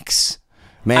makes?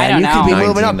 Man, you could be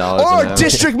moving up. Or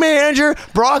district manager.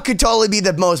 Brock could totally be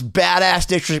the most badass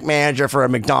district manager for a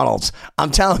McDonald's. I'm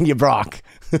telling you, Brock.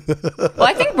 Well,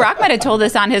 I think Brock might have told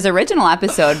us on his original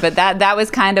episode, but that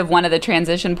was kind of one of the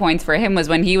transition points for him was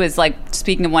when he was like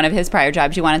speaking of one of his prior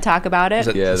jobs. You want to talk about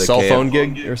it? Yeah, the cell phone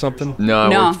gig or something? No,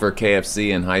 I worked for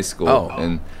KFC in high school,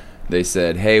 and they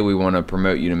said, "Hey, we want to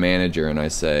promote you to manager." And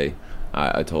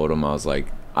I told him, I was like,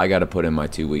 I got to put in my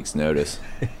 2 weeks notice.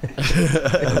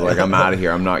 I was like, I'm out of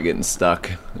here. I'm not getting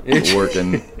stuck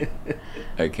working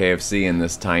at KFC in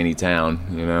this tiny town,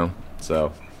 you know?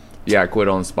 So, yeah, I quit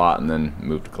on the spot and then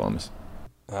moved to Columbus.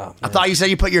 Oh, I thought you said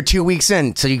you put your 2 weeks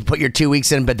in. So you put your 2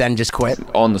 weeks in, but then just quit?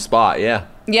 On the spot, yeah.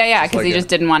 Yeah, because he just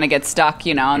didn't want to get stuck,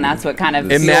 you know, and that's what kind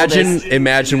of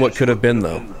Imagine what could have been,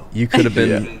 though. You could have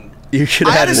been... Yeah. You should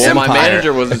have had an empire. Well, my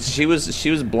manager she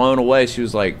was blown away. She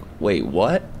was like, wait,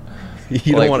 what?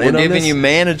 You don't want we're giving you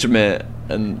management,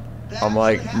 and I'm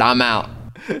like, nah, I'm out.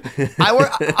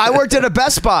 I worked at a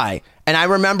Best Buy, and I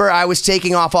remember I was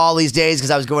taking off all these days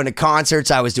because I was going to concerts,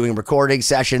 I was doing recording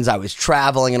sessions, I was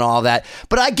traveling and all that.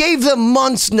 But I gave them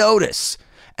months' notice,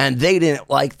 and they didn't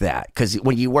like that because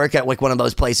when you work at like one of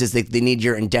those places, they need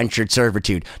your indentured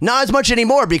servitude. Not as much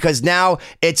anymore because now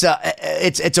it's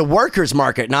a workers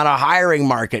market, not a hiring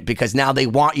market, because now they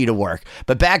want you to work.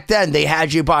 But back then they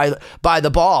had you by the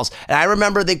balls. And I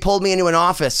remember they pulled me into an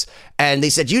office and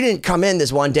they said, you didn't come in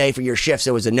this one day for your shifts.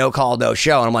 It was a no call, no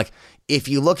show. And I'm like, if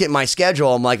you look at my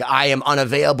schedule, I'm like, I am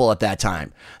unavailable at that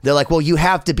time. They're like, well, you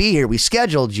have to be here. We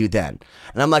scheduled you then.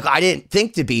 And I'm like, I didn't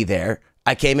think to be there.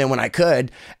 I came in when I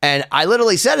could, and I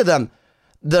literally said to them,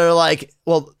 they're like,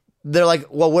 well,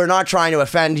 we're not trying to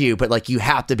offend you, but like, you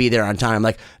have to be there on time. I'm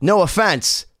like, no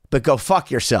offense, but go fuck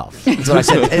yourself. That's what I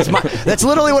said. That's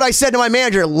literally what I said to my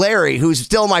manager, Larry, who's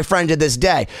still my friend to this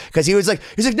day. Because he's like,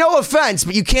 no offense,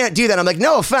 but you can't do that. I'm like,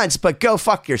 no offense, but go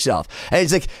fuck yourself. And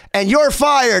he's like, and you're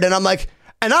fired. And I'm like,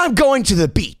 and I'm going to the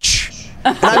beach.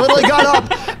 And I literally got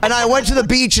up and I went to the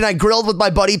beach and I grilled with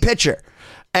my buddy Pitcher.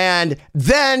 And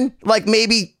then, like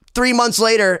maybe 3 months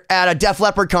later, at a Def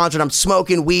Leppard concert, I'm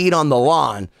smoking weed on the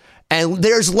lawn, and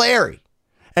there's Larry.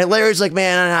 And Larry's like,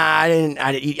 "Man,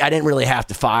 I didn't really have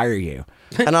to fire you."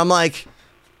 And I'm like,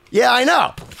 "Yeah, I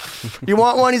know. You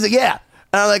want one?" He's like, "Yeah."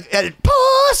 And I'm like,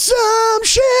 "Pour some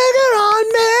sugar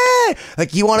on me."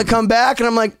 Like, you want to come back? And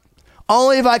I'm like,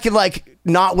 only if I can like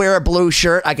not wear a blue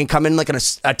shirt. I can come in like in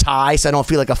a tie, so I don't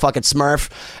feel like a fucking Smurf,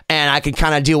 and I can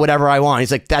kind of do whatever I want.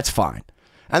 He's like, "That's fine."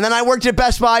 And then I worked at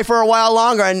Best Buy for a while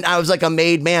longer, and I was like a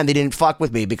made man. They didn't fuck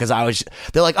with me because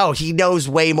they're like, oh, he knows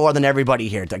way more than everybody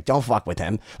here. It's like, don't fuck with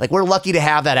him. Like, we're lucky to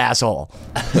have that asshole.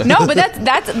 No, but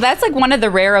that's like one of the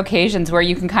rare occasions where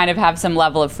you can kind of have some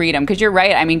level of freedom. Because you're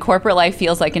right. I mean, corporate life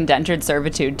feels like indentured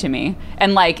servitude to me.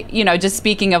 And like, you know, just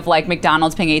speaking of like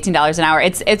McDonald's paying $18 an hour,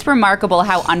 it's remarkable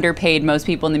how underpaid most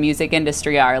people in the music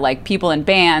industry are. Like people in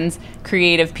bands,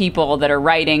 creative people that are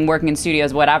writing, working in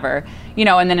studios, whatever. You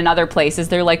know, and then in other places,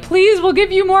 they're like, please, we'll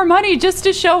give you more money just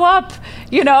to show up,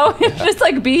 you know, just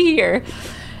like be here.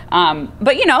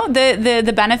 But, you know,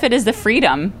 the benefit is the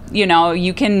freedom. You know,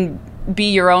 you can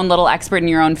be your own little expert in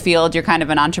your own field. You're kind of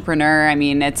an entrepreneur. I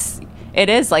mean, it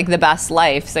is like the best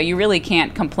life. So you really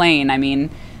can't complain. I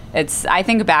mean, I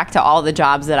think back to all the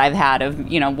jobs that I've had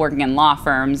of, you know, working in law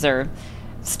firms or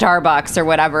Starbucks or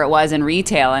whatever it was in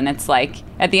retail, and it's like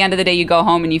at the end of the day you go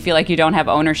home and you feel like you don't have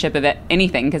ownership of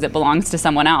anything because it belongs to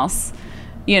someone else,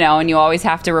 you know, and you always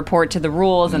have to report to the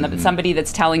rules and somebody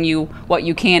that's telling you what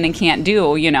you can and can't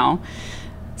do, you know,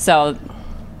 so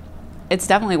it's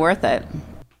definitely worth it.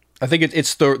 I think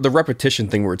it's the repetition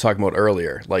thing we were talking about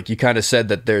earlier. Like you kind of said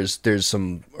that there's a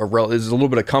little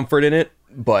bit of comfort in it,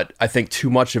 but I think too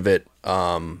much of it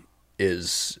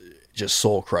is just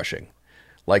soul crushing.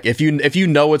 Like if you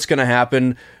know what's going to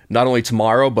happen, not only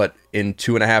tomorrow, but in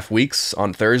 2.5 weeks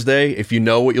on Thursday, if you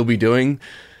know what you'll be doing,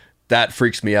 that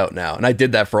freaks me out now. And I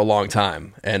did that for a long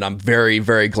time. And I'm very,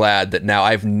 very glad that now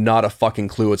I have not a fucking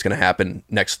clue what's going to happen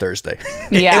next Thursday.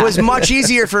 Yeah. It was much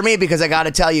easier for me because I got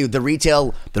to tell you, the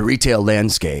retail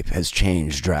landscape has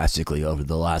changed drastically over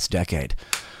the last decade.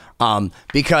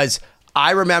 Because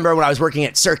I remember when I was working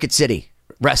at Circuit City,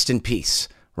 rest in peace,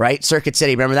 right? Circuit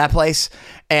City, remember that place?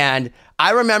 And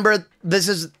I remember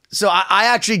I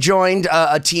actually joined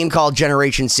a team called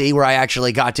Generation C where I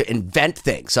actually got to invent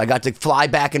things. So I got to fly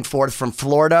back and forth from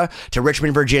Florida to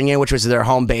Richmond, Virginia, which was their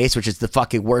home base, which is the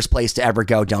fucking worst place to ever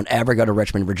go. Don't ever go to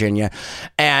Richmond, Virginia.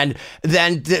 And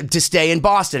then to stay in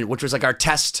Boston, which was like our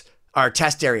test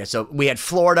area. So we had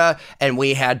Florida and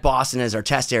we had Boston as our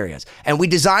test areas. And we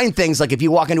designed things like if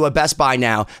you walk into a Best Buy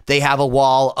now, they have a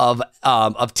wall of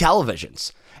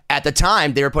televisions. At the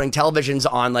time, they were putting televisions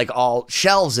on like all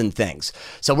shelves and things.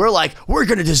 So we're like, we're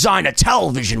going to design a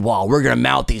television wall. We're going to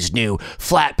mount these new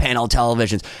flat panel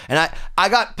televisions. And I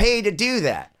got paid to do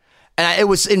that. And it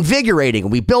was invigorating.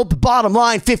 We built the bottom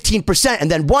line 15%. And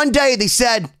then one day they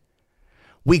said,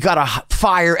 we got to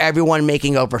fire everyone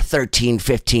making over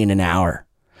 $13.15 an hour.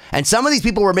 And some of these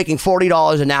people were making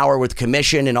 $40 an hour with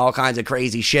commission and all kinds of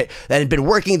crazy shit that had been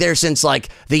working there since like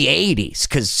the 80s,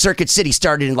 because Circuit City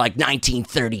started in like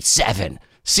 1937.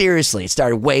 Seriously, it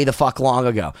started way the fuck long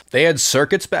ago. They had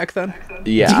circuits back then?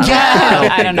 Yeah.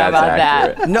 I don't know about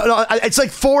that. No, it's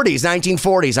like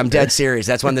 1940s. I'm dead serious.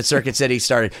 That's when the Circuit City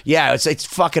started. Yeah, it's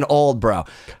fucking old, bro.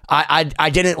 I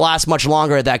didn't last much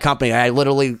longer at that company. I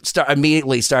literally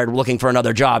immediately started looking for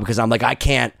another job because I'm like, I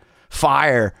can't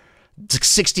fire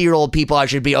 60-year-old people I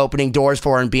should be opening doors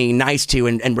for and being nice to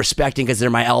and respecting because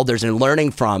they're my elders and learning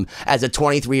from as a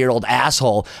 23-year-old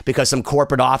asshole because some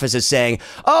corporate office is saying,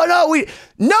 oh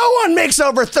no one makes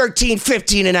over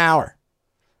 $13.15 an hour.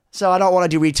 So I don't want to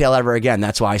do retail ever again.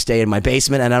 That's why I stay in my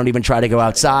basement and I don't even try to go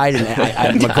outside. And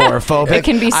I'm agoraphobic. It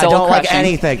can be soul crushing. I don't like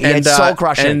anything. It's soul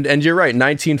crushing. And you're right,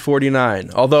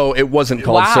 1949. Although it wasn't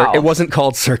called it wasn't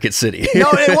called Circuit City. No,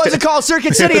 it wasn't called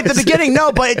Circuit City at the beginning.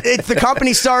 No, but the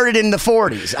company started in the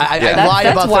 40s. I lied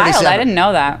about 37. That's wild. I didn't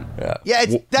know that. Yeah,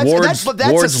 that's Ward's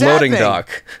a sad loading thing.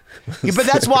 dock. Yeah, but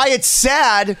that's why it's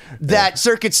sad that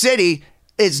Circuit City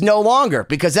is no longer,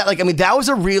 because that was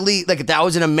a really, that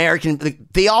was an American,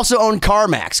 they also own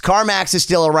CarMax. CarMax is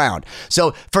still around.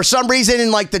 So for some reason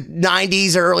in like the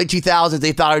 90s or early 2000s,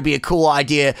 they thought it would be a cool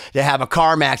idea to have a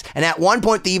CarMax. And at one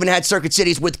point they even had Circuit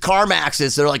Cities with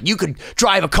CarMaxes. They're like, you could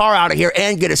drive a car out of here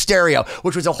and get a stereo,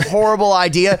 which was a horrible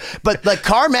idea. But like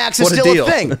CarMax is still a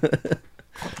thing.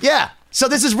 Yeah. So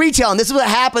this is retail, and this is what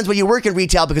happens when you work in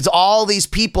retail, because all these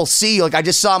people see, like I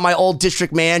just saw my old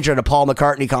district manager at a Paul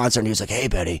McCartney concert, and he was like, hey,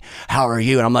 Betty, how are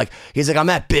you? And I'm like, he's like, I'm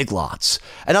at Big Lots.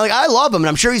 And I'm like, I love him, and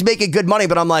I'm sure he's making good money,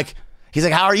 but I'm like, he's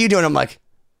like, how are you doing? I'm like,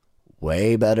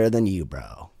 way better than you,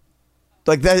 bro.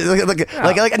 Like that,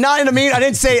 like not in a mean, I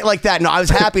didn't say it like that. No, I was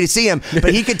happy to see him,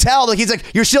 but he could tell, like, he's like,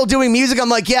 you're still doing music? I'm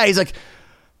like, yeah. He's like,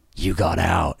 you got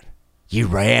out. You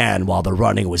ran while the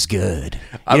running was good.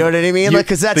 You know what I mean? Like,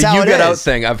 because that's how it is. The you get out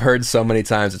thing, I've heard so many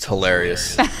times. It's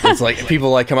hilarious. It's like people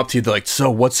like come up to you, they're like, so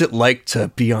what's it like to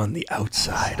be on the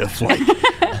outside of like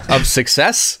of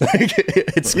success?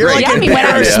 It's You're great. like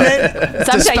embarrassment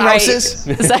to spouses.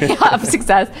 Right. Of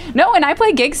success. No, and I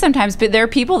play gigs sometimes, but there are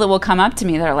people that will come up to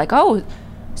me that are like, oh,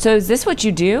 so is this what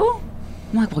you do?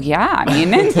 I'm like, well, yeah. I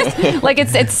mean, like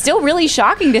it's still really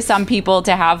shocking to some people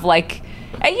to have like,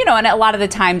 you know, and a lot of the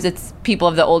times it's people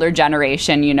of the older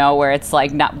generation, you know, where it's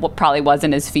like probably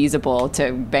wasn't as feasible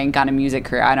to bank on a music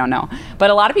career. I don't know.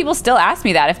 But a lot of people still ask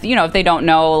me that if they don't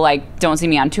know, like don't see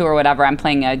me on tour or whatever, I'm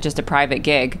playing just a private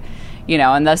gig, you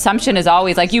know, and the assumption is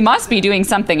always like, you must be doing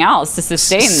something else to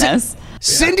sustain this.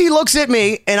 Cindy looks at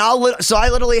me and I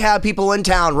literally have people in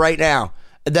town right now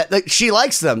that she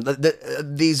likes them.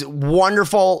 These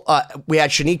wonderful. We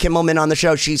had Shanique Kimmelman on the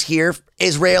show. She's here,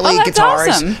 Israeli guitarist,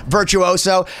 awesome.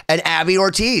 Virtuoso, and Abby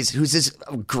Ortiz, who's this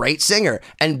great singer.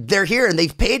 And they're here, and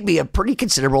they've paid me a pretty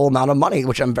considerable amount of money,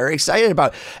 which I'm very excited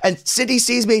about. And Cindy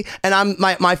sees me, and I'm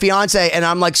my fiance, and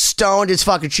I'm like stoned as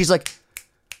fuck, and she's like.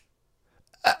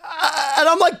 And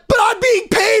I'm like, but I'm being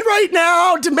paid right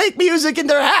now to make music, and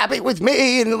they're happy with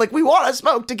me, and like we want to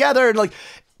smoke together, and like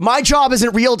my job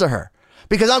isn't real to her.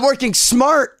 Because I'm working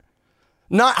smart,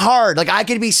 not hard. Like I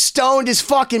could be stoned as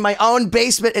fuck in my own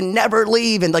basement and never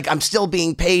leave. And like I'm still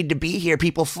being paid to be here.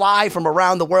 People fly from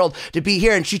around the world to be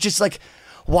here. And she's just like,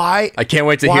 why? I can't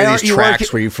wait to hear these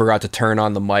tracks where you forgot to turn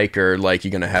on the mic or like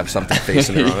you're gonna have something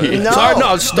facing it on it.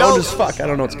 No, it's stoned as fuck. I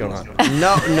don't know what's going on.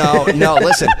 No.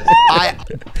 Listen,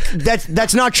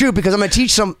 that's not true because I'm gonna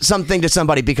teach something to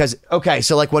somebody because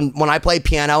so like when I play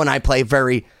piano and I play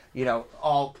very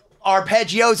all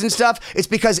arpeggios and stuff, it's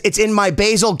because it's in my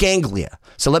basal ganglia.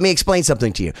 So let me explain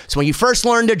something to you. So when you first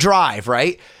learned to drive,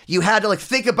 right, you had to like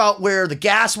think about where the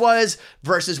gas was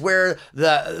versus where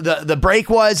the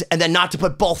brake was, and then not to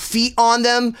put both feet on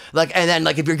them. And then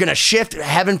if you're gonna shift,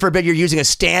 heaven forbid you're using a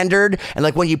standard, and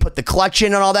like when you put the clutch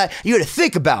in and all that, you had to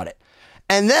think about it.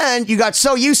 And then you got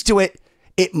so used to it,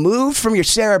 it moved from your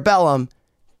cerebellum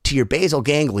to your basal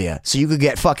ganglia, so you could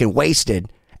get fucking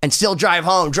wasted and still drive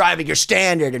home driving your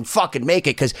standard and fucking make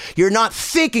it because you're not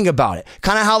thinking about it.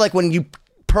 Kind of how like when you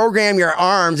program your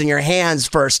arms and your hands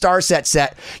for a STARSET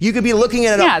set, you could be looking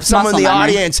at it up someone in the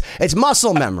audience. It's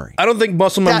muscle memory. I don't think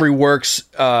muscle memory works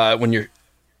when you're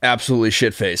absolutely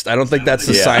shit-faced. I don't think that's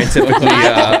a scientifically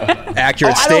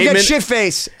accurate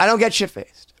statement. I don't get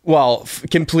shit-faced. Well,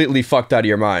 completely fucked out of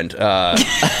your mind, regardless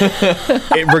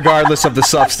of the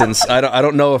substance. I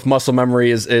don't know if muscle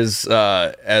memory is as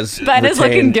Ben is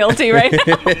looking guilty right now.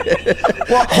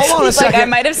 Well, hold on a second. I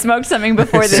might have smoked something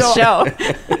before this show.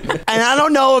 And I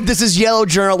don't know if this is yellow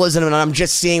journalism and I'm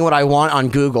just seeing what I want on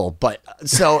Google. But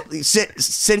so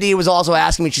Cindy was also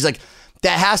asking me, she's like,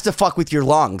 that has to fuck with your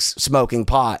lungs, smoking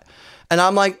pot. And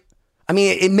I'm like, I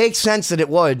mean, it makes sense that it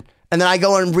would. And then I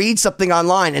go and read something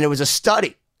online and it was a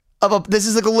study. This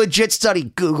is like a legit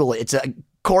study. Google it.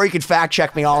 Corey could fact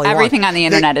check me all he Everything on the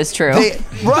internet is true.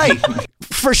 Right.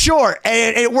 For sure.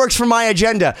 And it works for my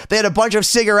agenda. They had a bunch of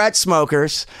cigarette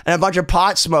smokers and a bunch of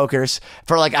pot smokers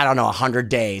for 100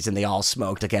 days. And they all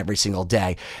smoked every single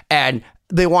day. And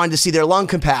they wanted to see their lung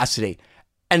capacity.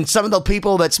 And some of the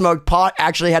people that smoked pot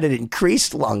actually had an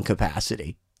increased lung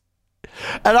capacity.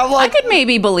 And I'm like, I could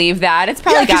maybe believe that. It's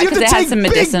probably because it has some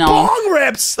medicinal. Big bong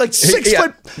rips, 6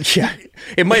 foot. Yeah,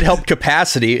 it might help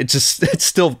capacity. It's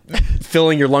still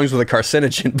filling your lungs with a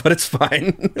carcinogen, but it's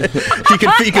fine.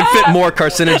 you can fit more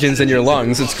carcinogens in your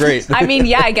lungs. It's great. I mean,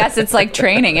 yeah, I guess it's like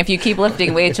training. If you keep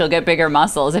lifting weights, you'll get bigger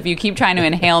muscles. If you keep trying to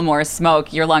inhale more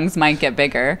smoke, your lungs might get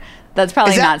bigger. That's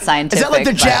probably not scientific. Is that like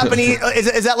the Japanese?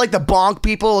 Is that like the bonk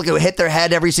people who hit their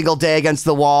head every single day against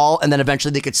the wall, and then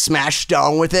eventually they could smash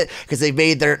stone with it because they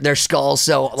made their skulls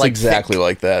so it's exactly thick.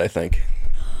 Like that, I think.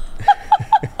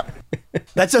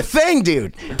 That's a thing,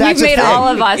 dude. You've made all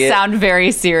of us sound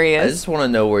very serious. I just want to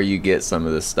know where you get some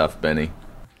of this stuff, Benny.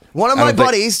 One of my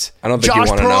buddies, Josh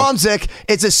Poromzik,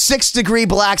 it's a 6-degree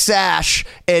black sash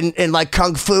in like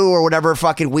kung fu or whatever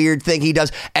fucking weird thing he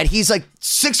does. And he's like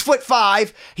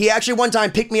 6'5". He actually one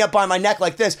time picked me up by my neck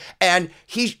like this. And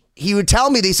he would tell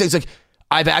me these things like,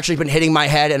 I've actually been hitting my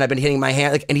head and I've been hitting my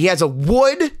hand. And he has a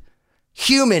wood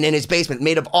human in his basement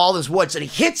made of all this wood. So he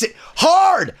hits it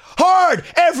hard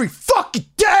every fucking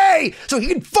day. So he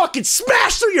can fucking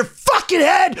smash through your fucking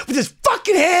head with his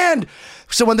fucking hand.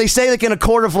 So when they say like in a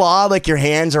court of law, like your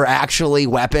hands are actually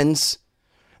weapons,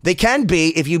 they can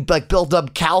be if you like build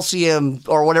up calcium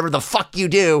or whatever the fuck you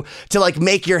do to like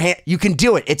make your hand, you can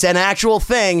do it. It's an actual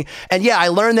thing. And yeah, I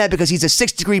learned that because he's a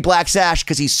 6-degree black sash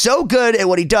because he's so good at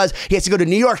what he does. He has to go to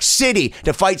New York City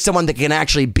to fight someone that can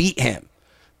actually beat him.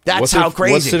 That's how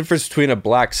crazy. What's the difference between a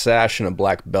black sash and a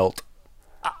black belt?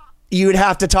 You would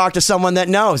have to talk to someone that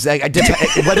knows.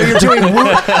 Whether you're doing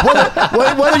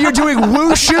whether you're doing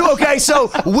wushu. Okay, so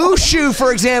wushu,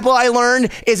 for example, I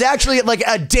learned is actually like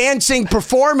a dancing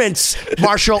performance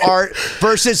martial art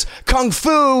versus kung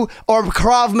fu or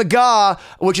Krav Maga,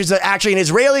 which is actually an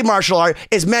Israeli martial art,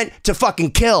 is meant to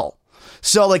fucking kill.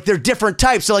 So like they're different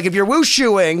types. So like if you're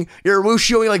wushuing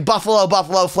like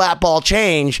buffalo, flat ball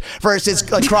change versus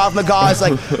like Krav Maga is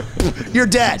like you're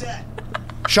dead.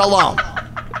 Shalom.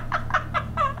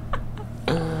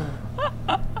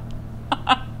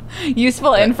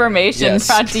 Useful information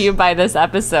brought to you by this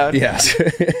episode. Yes.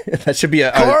 That should be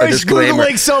a Corey's disclaimer.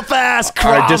 Googling so fast.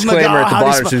 Our disclaimer at the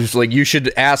bottom is like you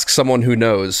should ask someone who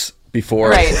knows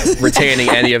before retaining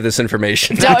any of this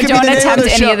information. Don't attempt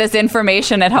any of this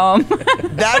information at home.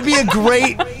 That'd be a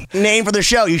great name for the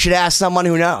show. You should ask someone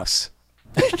who knows.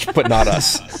 But not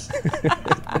us.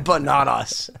 But not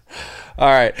us. All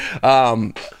right.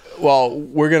 Well,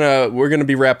 we're gonna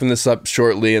be wrapping this up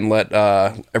shortly and let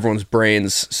everyone's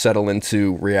brains settle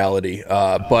into reality.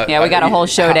 But we got a whole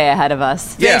show day ahead of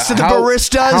us. Thanks to the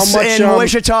baristas in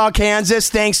Wichita,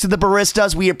 Kansas. Thanks to the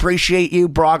baristas, we appreciate you.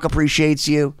 Brock appreciates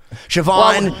you.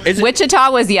 Siobhan, Wichita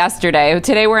was yesterday.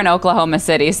 Today we're in Oklahoma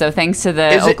City, so thanks to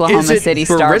the Oklahoma City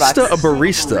Starbucks. Barista or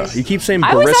barista? You keep saying barista.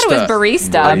 I always thought it was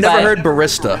barista. I've never heard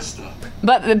barista.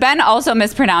 But Ben also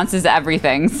mispronounces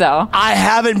everything, so. I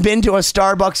haven't been to a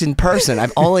Starbucks in person.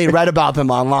 I've only read about them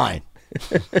online.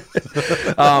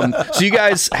 So you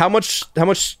guys, how much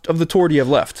of the tour do you have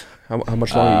left? How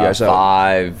much longer are you guys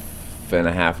out?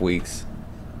 5.5 weeks.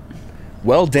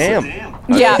 Well, damn.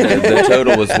 Yeah. The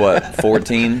total was what,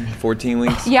 14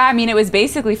 weeks? Yeah, I mean, it was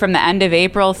basically from the end of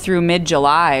April through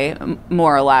mid-July,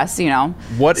 more or less, you know.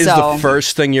 What is the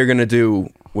first thing you're going to do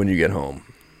when you get home?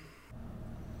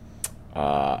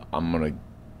 I'll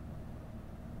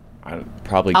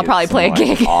probably play a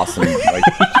gig. Awesome.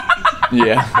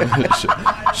 Yeah.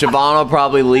 Siobhan will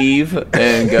probably leave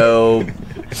and go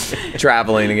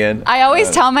traveling again. I always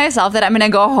tell myself that I'm going to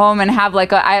go home and have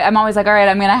I'm always like, all right,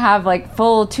 I'm going to have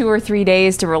full 2 or 3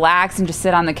 days to relax and just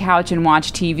sit on the couch and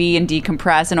watch TV and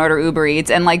decompress and order Uber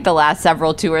Eats. And the last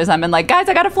several tours, I've been like, guys,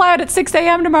 I got to fly out at 6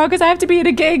 a.m. tomorrow because I have to be at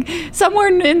a gig somewhere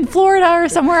in Florida or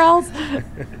somewhere else.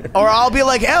 Or I'll be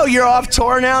like, oh, you're off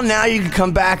tour now? Now you can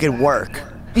come back and work.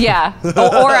 Yeah.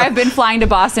 Or I've been flying to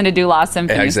Boston to do Lost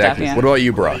Symphony exactly. stuff. Yeah. What about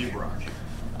you, Brock?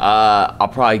 I'll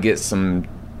probably get some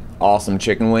awesome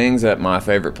chicken wings at my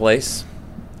favorite place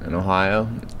in Ohio.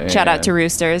 Shout out to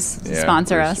Roosters.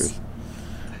 Sponsor Roosters. us.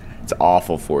 It's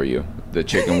awful for you. The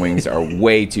chicken wings are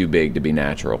way too big to be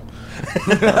natural.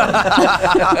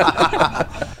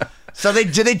 So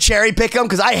do they cherry pick them?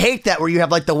 Because I hate that where you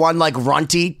have the one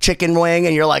runty chicken wing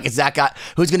and you're like, is that guy,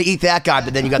 who's going to eat that guy?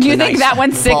 But then you got you think that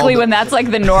one's sickly when that's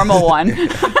the normal one.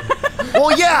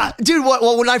 Well, yeah, dude.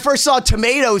 Well, when I first saw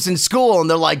tomatoes in school and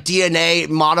they're DNA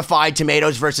modified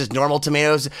tomatoes versus normal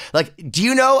tomatoes, do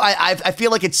you know? I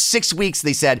feel like it's 6 weeks.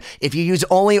 They said if you use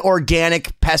only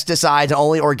organic pesticides,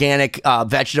 only organic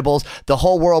vegetables, the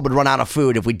whole world would run out of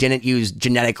food if we didn't use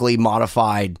genetically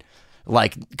modified.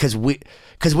 Because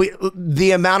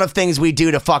the amount of things we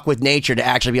do to fuck with nature to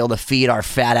actually be able to feed our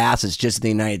fat asses just in the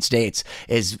United States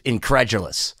is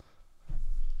incredulous.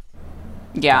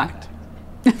 Yeah.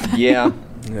 Yeah.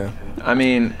 Yeah. I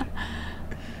mean,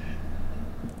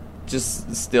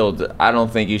 just still, I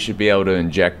don't think you should be able to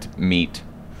inject meat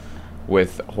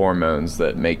with hormones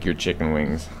that make your chicken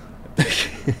wings.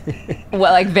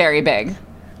 Well, very big.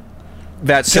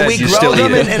 That said, you still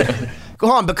eat it. Go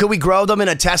on, but could we grow them in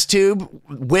a test tube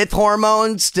with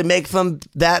hormones to make them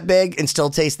that big and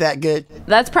still taste that good?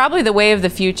 That's probably the way of the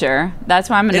future. That's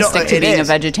why I'm going to stick to being a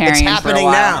vegetarian. It's happening for a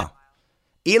while. now.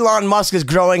 Elon Musk is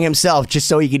growing himself just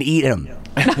so he can eat him.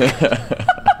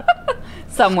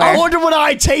 Somewhere. I wonder what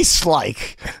I taste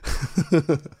like.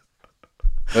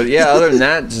 But yeah, other than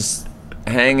that, just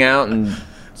hang out and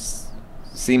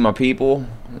see my people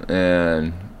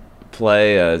and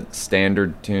play a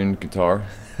standard tuned guitar.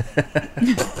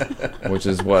 Which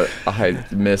is what I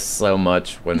miss so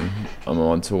much when I'm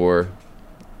on tour.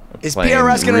 Is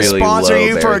PRS going to really sponsor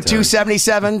you for a baritone.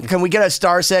 277? Can we get a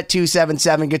STARSET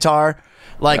 277 guitar?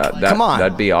 Come on.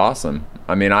 That'd be awesome.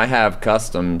 I mean, I have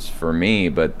customs for me,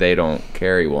 but they don't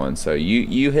carry one. So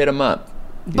you hit them up.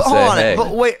 But hold on. Hey.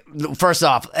 But wait. First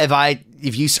off,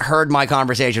 if you heard my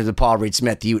conversations with Paul Reed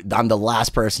Smith, I'm the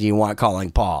last person you want calling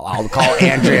Paul. I'll call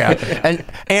Andrea and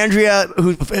Andrea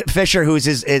Fisher, who's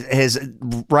his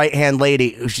right hand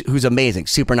lady, who's amazing,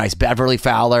 super nice. Beverly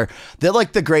Fowler, they're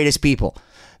the greatest people.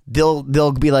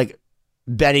 They'll be like,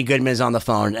 Benny Goodman is on the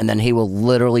phone, and then he will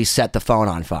literally set the phone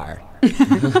on fire, and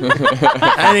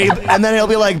then he'll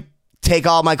be like, take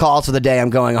all my calls for the day. I'm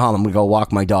going home. I'm gonna go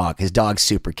walk my dog. His dog's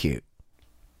super cute.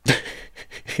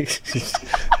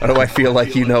 Why do I feel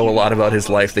like you know a lot about his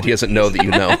life that he doesn't know that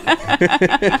you know?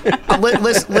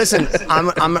 Listen,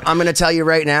 I'm going to tell you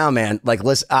right now, man.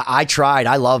 Listen, I tried.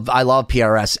 I love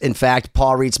PRS. In fact,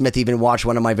 Paul Reed Smith even watched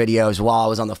one of my videos while I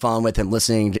was on the phone with him,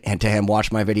 listening to him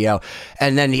watch my video,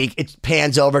 and then it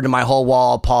pans over to my whole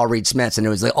wall of Paul Reed Smith's, and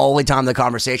it was the only time in the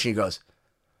conversation he goes,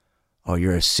 "Oh,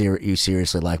 you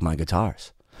seriously like my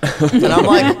guitars?" And I'm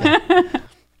like,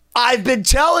 I've been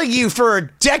telling you for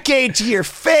a decade to your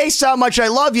face how much I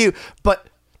love you, but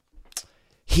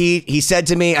he said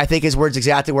to me, I think his words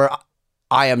exactly were,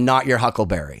 I am not your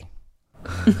Huckleberry.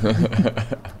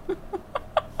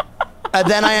 And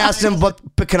then I asked him, but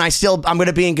can I still, I'm going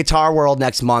to be in Guitar World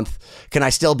next month. Can I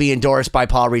still be endorsed by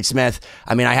Paul Reed Smith?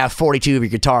 I mean, I have 42 of your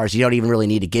guitars. You don't even really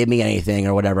need to give me anything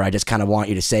or whatever. I just kind of want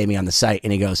you to say me on the site.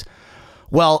 And he goes,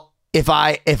 well, if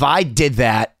I did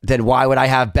that, then why would I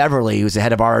have Beverly, who's the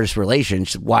head of artist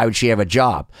relations? Why would she have a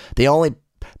job? The only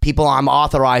people I'm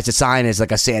authorized to sign is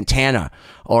a Santana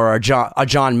or a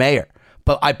John Mayer.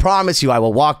 But I promise you, I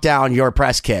will walk down your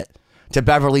press kit to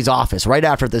Beverly's office right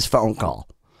after this phone call.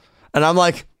 And I'm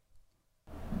like,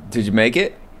 did you make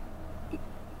it?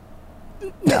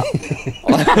 No.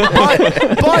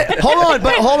 but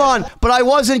hold on. But I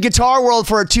was in Guitar World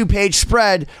for a 2-page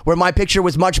spread where my picture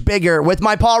was much bigger, with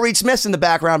my Paul Reed Smiths in the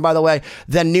background, by the way,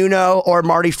 than Nuno or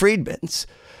Marty Friedman's.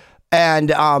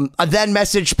 And I then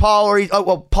messaged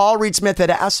Paul Reed Smith had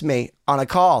asked me on a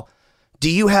call, do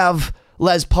you have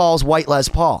Les Paul's white Les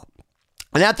Paul?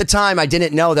 And at the time, I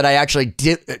didn't know that I actually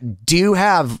do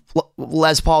have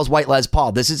Les Paul's white Les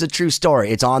Paul. This is a true story.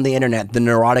 It's on the internet,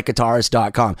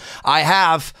 theneuroticguitarist.com. I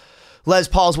have Les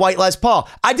Paul's white Les Paul.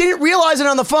 I didn't realize it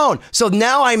on the phone. So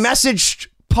now I messaged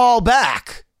Paul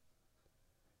back.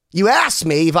 You asked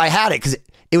me if I had it, because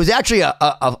it was actually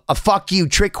a fuck you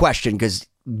trick question, because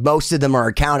most of them are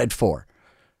accounted for.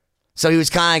 So he was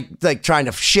kind of like trying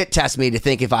to shit test me to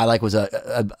think if I was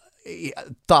thought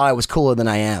I was cooler than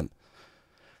I am.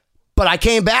 But I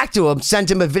came back to him, sent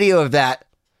him a video of that.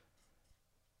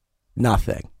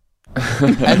 Nothing.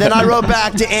 And then I wrote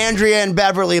back to Andrea and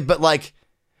Beverly, but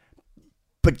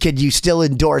could you still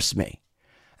endorse me?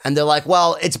 And they're like,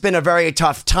 well, it's been a very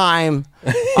tough time.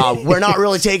 We're not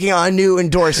really taking on new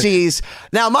endorsees.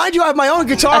 Now, mind you, I have my own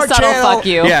guitar channel. Fuck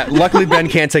you. Yeah, luckily Ben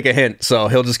can't take a hint, so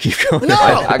he'll just keep going. No,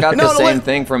 I got the same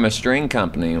thing from a string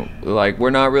company. We're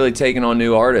not really taking on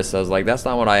new artists. I was like, that's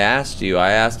not what I asked you.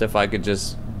 I asked if I could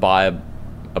just buy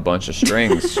a bunch of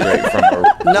strings straight from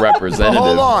a representative.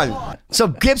 Hold on. So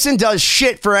Gibson does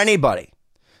shit for anybody.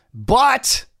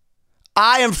 But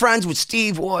I am friends with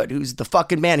Steve Wood, who's the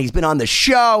fucking man. He's been on the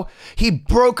show. He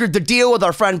brokered the deal with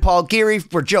our friend Paul Geary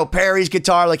for Joe Perry's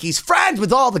guitar. He's friends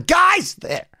with all the guys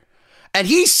there. And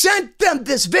he sent them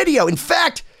this video. In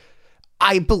fact,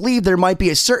 I believe there might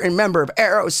be a certain member of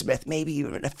Aerosmith, maybe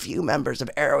even a few members of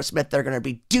Aerosmith, they're going to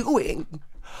be doing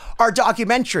our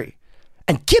documentary.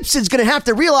 And Gibson's going to have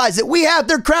to realize that we have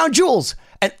their crown jewels.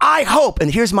 And I hope,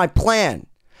 and here's my plan,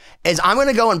 is I'm going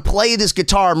to go and play this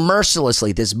guitar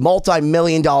mercilessly, this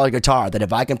multi-million-dollar guitar, that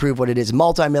if I can prove what it is,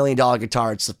 multi-million-dollar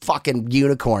guitar, it's a fucking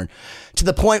unicorn, to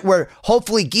the point where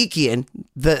hopefully Geekian,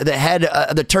 the head,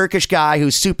 the Turkish guy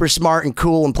who's super smart and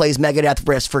cool and plays Megadeth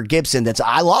riffs for Gibson,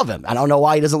 I love him. I don't know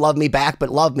why he doesn't love me back, but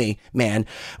love me, man,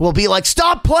 will be like,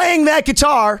 stop playing that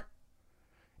guitar.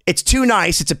 It's too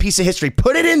nice. It's a piece of history.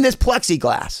 Put it in this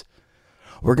plexiglass.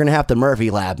 We're going to have the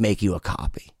Murphy Lab make you a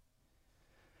copy.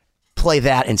 Play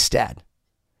that instead.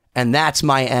 And that's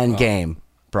my end game,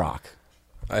 Brock.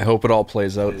 I hope it all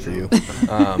plays out for you.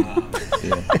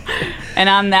 Yeah. And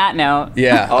on that note.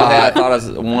 Yeah. I thought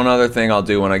of one other thing I'll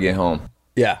do when I get home.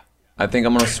 Yeah. I think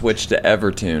I'm going to switch to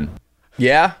Evertune.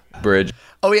 Yeah? Bridge.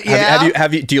 Oh, yeah?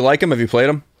 Have you? Do you like him? Have you played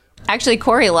him? Actually,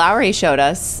 Corey Lowry showed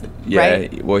us. Yeah,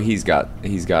 right? Well, he's got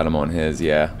him on his.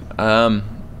 Yeah.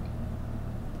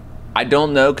 I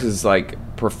don't know, because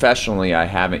professionally, I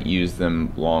haven't used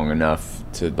them long enough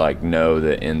to know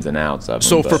the ins and outs of them.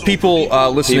 So for people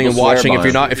listening and watching,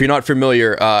 if you're not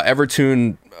familiar,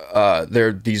 Evertune,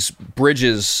 they're these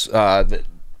bridges that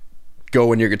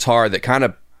go in your guitar that kind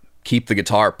of keep the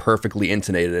guitar perfectly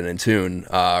intonated and in tune,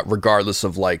 regardless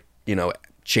of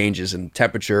changes in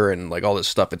temperature and all this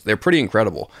stuff. They're pretty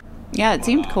incredible. Yeah, it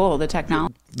seemed cool, the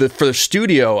technology. For the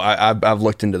studio, I've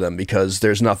looked into them, because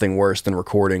there's nothing worse than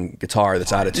recording guitar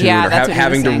that's out of tune, or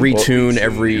having to retune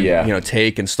every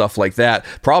take and stuff like that.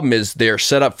 Problem is they're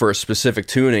set up for a specific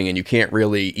tuning, and you can't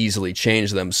really easily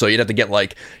change them. So you'd have to get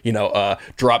a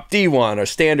drop D1 or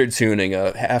standard tuning,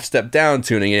 a half step down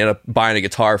tuning, and you end up buying a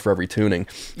guitar for every tuning.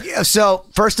 Yeah. So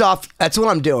first off, that's what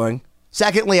I'm doing.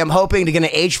 Secondly, I'm hoping to get an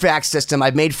HVAC system.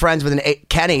 I've made friends with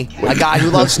Kenny, a guy who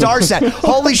loves STARSET.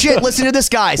 Holy shit, listen to this,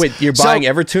 guys. Wait, you're buying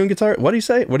Evertune guitar? What do you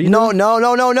say? What do you No.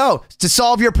 To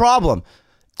solve your problem.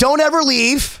 Don't ever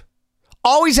leave.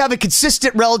 Always have a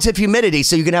consistent relative humidity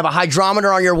so you can have a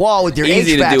hydrometer on your wall with your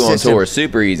easy HVAC system. Easy to do on tour.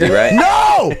 Super easy, right?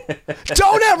 No!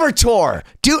 Don't ever tour.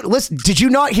 Dude, listen, did you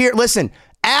not hear? Listen,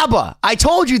 ABBA, I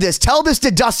told you this. Tell this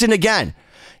to Dustin again.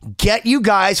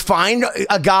 Find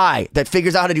a guy that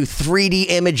figures out how to do 3D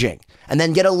imaging, and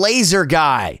then get a laser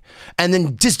guy, and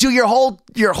then just do your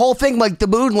whole thing like the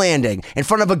moon landing in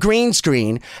front of a green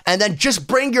screen, and then just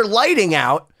bring your lighting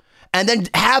out, and then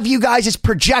have you guys just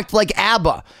project like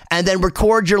ABBA, and then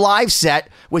record your live set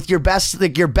with your best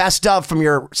of from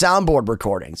your soundboard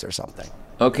recordings or something.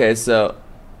 Okay, so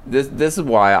this is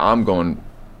why I'm going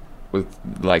with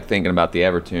thinking about the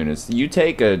Evertune is you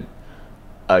take a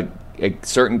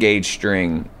certain gauge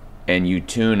string and you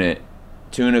tune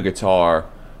a guitar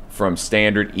from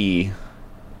standard E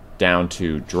down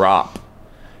to drop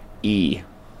E.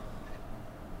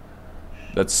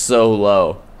 That's so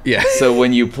low. Yeah. So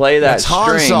when you play that string,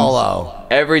 Han Solo.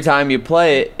 Every time you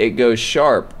play it, it goes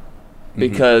sharp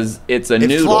because it's a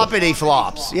noodle. Floppity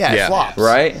flops. Yeah, it flops.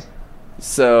 Right?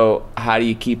 So how do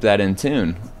you keep that in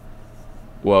tune?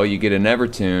 Well, you get an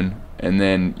Evertune, and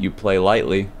then you play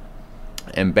lightly,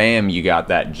 and bam, you got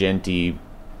that genty,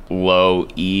 low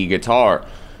E guitar,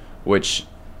 which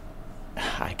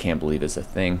I can't believe is a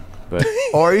thing. But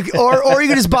or you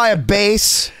can just buy a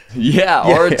bass. Yeah,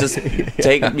 or just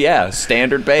take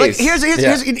standard bass. Like, here's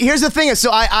the thing.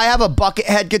 So I have a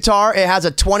buckethead guitar. It has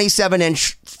a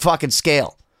 27-inch fucking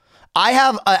scale. I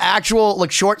have an actual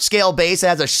like short scale bass that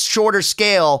has a shorter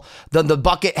scale than the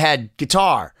buckethead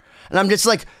guitar. And I'm just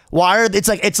like, why are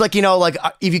it's like you know, like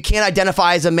if you can't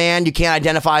identify as a man, you can't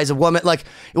identify as a woman. Like,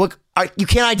 look, you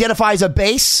can't identify as a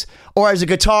bass or as a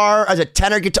guitar, as a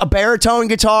tenor guitar, a baritone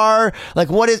guitar. Like,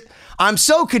 what is? I'm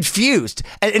so confused.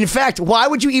 And in fact, why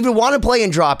would you even want to play in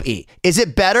drop E? Is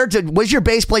it better to? What's your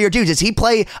bass player do? Does he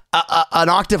play an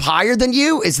octave higher than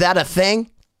you? Is that a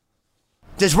thing?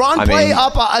 Does Ron play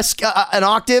up an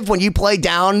octave when you play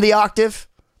down the octave?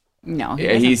 No.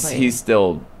 Yeah, he's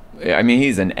still. I mean,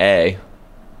 he's an A,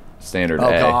 standard A. Oh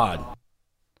God!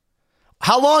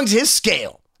 How long's his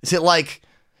scale? Is it like?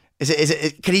 Is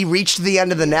it? Can he reach to the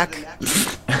end of the neck?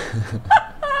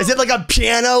 Is it like a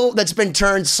piano that's been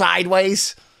turned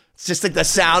sideways? It's just like the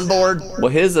soundboard.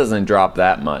 Well, his doesn't drop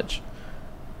that much.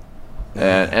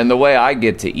 And the way I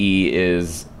get to E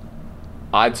is,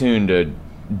 I tune to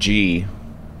G,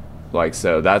 like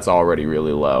so. That's already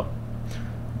really low.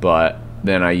 But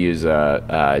then I use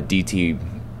a DT.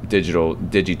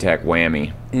 Digitech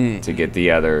whammy to get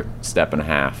the other step and a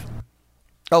half.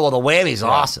 Oh well, the whammy's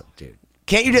awesome, dude.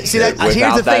 Can't you see that? Without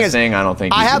Here's the that thing, I don't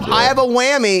think I have a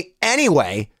whammy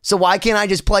anyway. So why can't I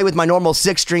just play with my normal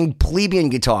 6-string plebeian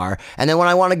guitar? And then when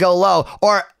I want to go low,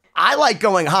 or I like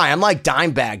going high. I'm like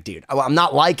Dimebag, dude. I'm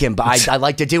not like him, but I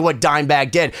like to do what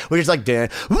Dimebag did, which is like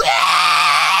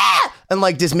and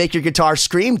like just make your guitar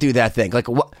scream through that thing. Like,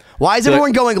 why is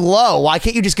everyone going low? Why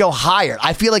can't you just go higher?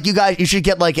 I feel like you should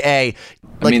get like start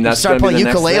playing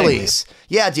ukuleles.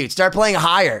 Yeah, dude, start playing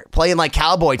higher, playing like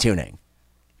cowboy tuning.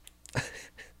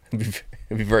 It'd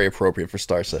be very appropriate for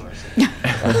STARSET.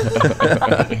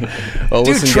 Well,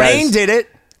 dude, Train did it.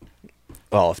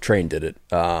 Well, if Train did it.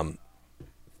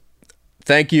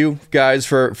 Thank you guys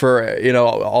for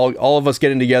all of us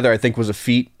getting together. I think was a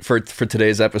feat for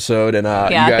today's episode, and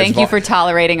thank you for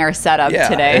tolerating our setup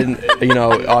today. And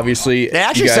obviously, it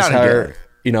actually sounded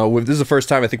good. This is the first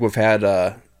time I think we've had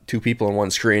 2 people on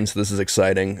one screen, so this is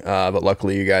exciting. But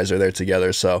luckily, you guys are there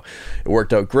together, so it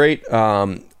worked out great.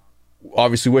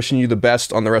 Obviously, wishing you the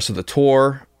best on the rest of the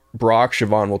tour. Brock,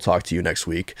 Siobhan, we'll talk to you next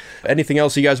week. Anything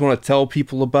else you guys want to tell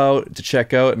people about to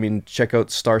check out? I mean, check out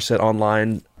STARSET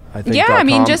online. I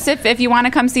mean, just if you want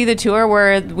to come see the tour,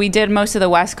 we did most of the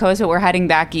West Coast, but we're heading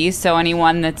back east. So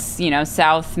anyone that's,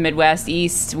 South, Midwest,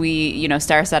 East,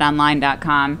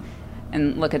 StarSetOnline.com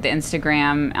and look at the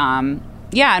Instagram. And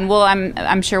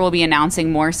I'm sure we'll be announcing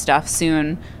more stuff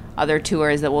soon, other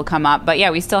tours that will come up.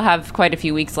 But we still have quite a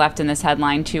few weeks left in this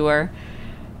headline tour.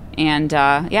 And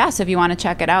so if you want to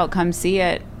check it out, come see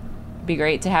it. It'd be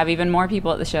great to have even more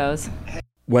people at the shows.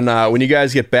 When you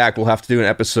guys get back, we'll have to do an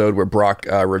episode where Brock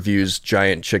reviews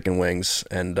giant chicken wings,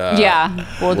 and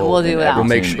we'll do that. We'll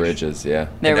make bridges, there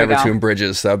we go. Evertune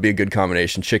bridges, that would be a good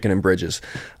combination, chicken and bridges.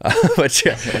 But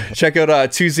check out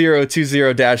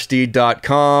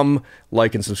 2020-d.com,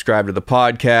 like and subscribe to the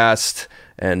podcast,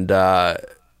 and have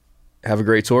a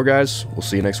great tour, guys. We'll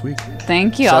see you next week.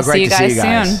 Thank you. I'll see you guys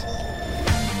soon.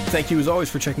 Thank you as always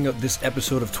for checking out this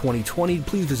episode of 2020.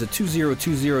 Please visit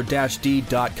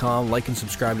 2020-d.com, like and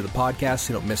subscribe to the podcast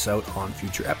so you don't miss out on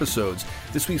future episodes.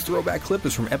 This week's throwback clip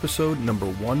is from episode number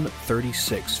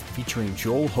 136, featuring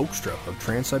Joel Hoekstra of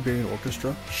Trans-Siberian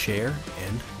Orchestra, Cher,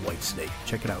 and Whitesnake.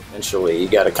 Check it out. Eventually, you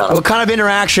got to What kind of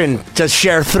interaction does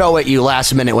Cher throw at you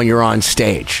last minute when you're on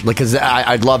stage? Because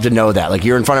I'd love to know that. Like,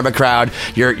 you're in front of a crowd,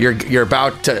 you're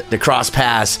about to cross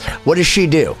paths. What does she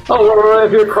do? Oh, well,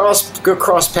 if you cross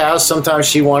paths, sometimes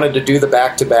she wanted to do the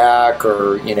back-to-back,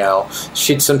 or,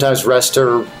 she'd sometimes rest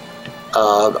her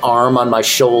arm on my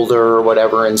shoulder or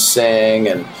whatever and sing,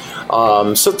 and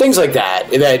so things like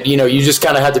that you just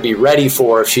kind of have to be ready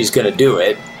for if she's going to do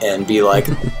it, and be like,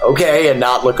 okay, and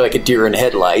not look like a deer in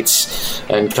headlights,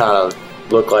 and kind of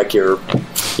look like you're,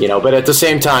 but at the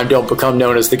same time, don't become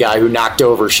known as the guy who knocked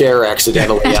over Cher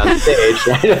accidentally on stage.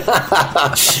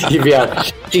 You'd be on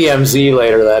TMZ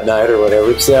later that night or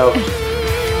whatever, so...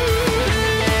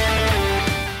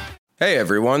 Hey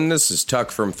everyone, this is Tuck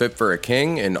from Fit for a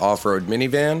King, an off-road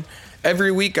minivan.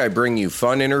 Every week I bring you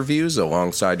fun interviews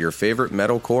alongside your favorite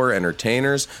metalcore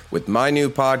entertainers with my new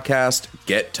podcast,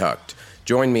 Get Tucked.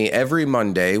 Join me every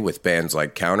Monday with bands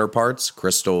like Counterparts,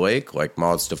 Crystal Lake, like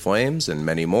Moths to Flames, and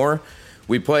many more.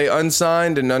 We play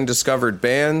unsigned and undiscovered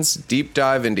bands, deep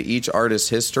dive into each artist's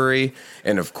history,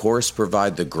 and of course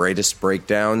provide the greatest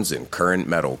breakdowns in current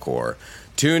metalcore.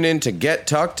 Tune in to Get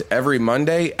Tucked every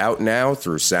Monday, out now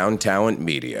through Sound Talent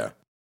Media.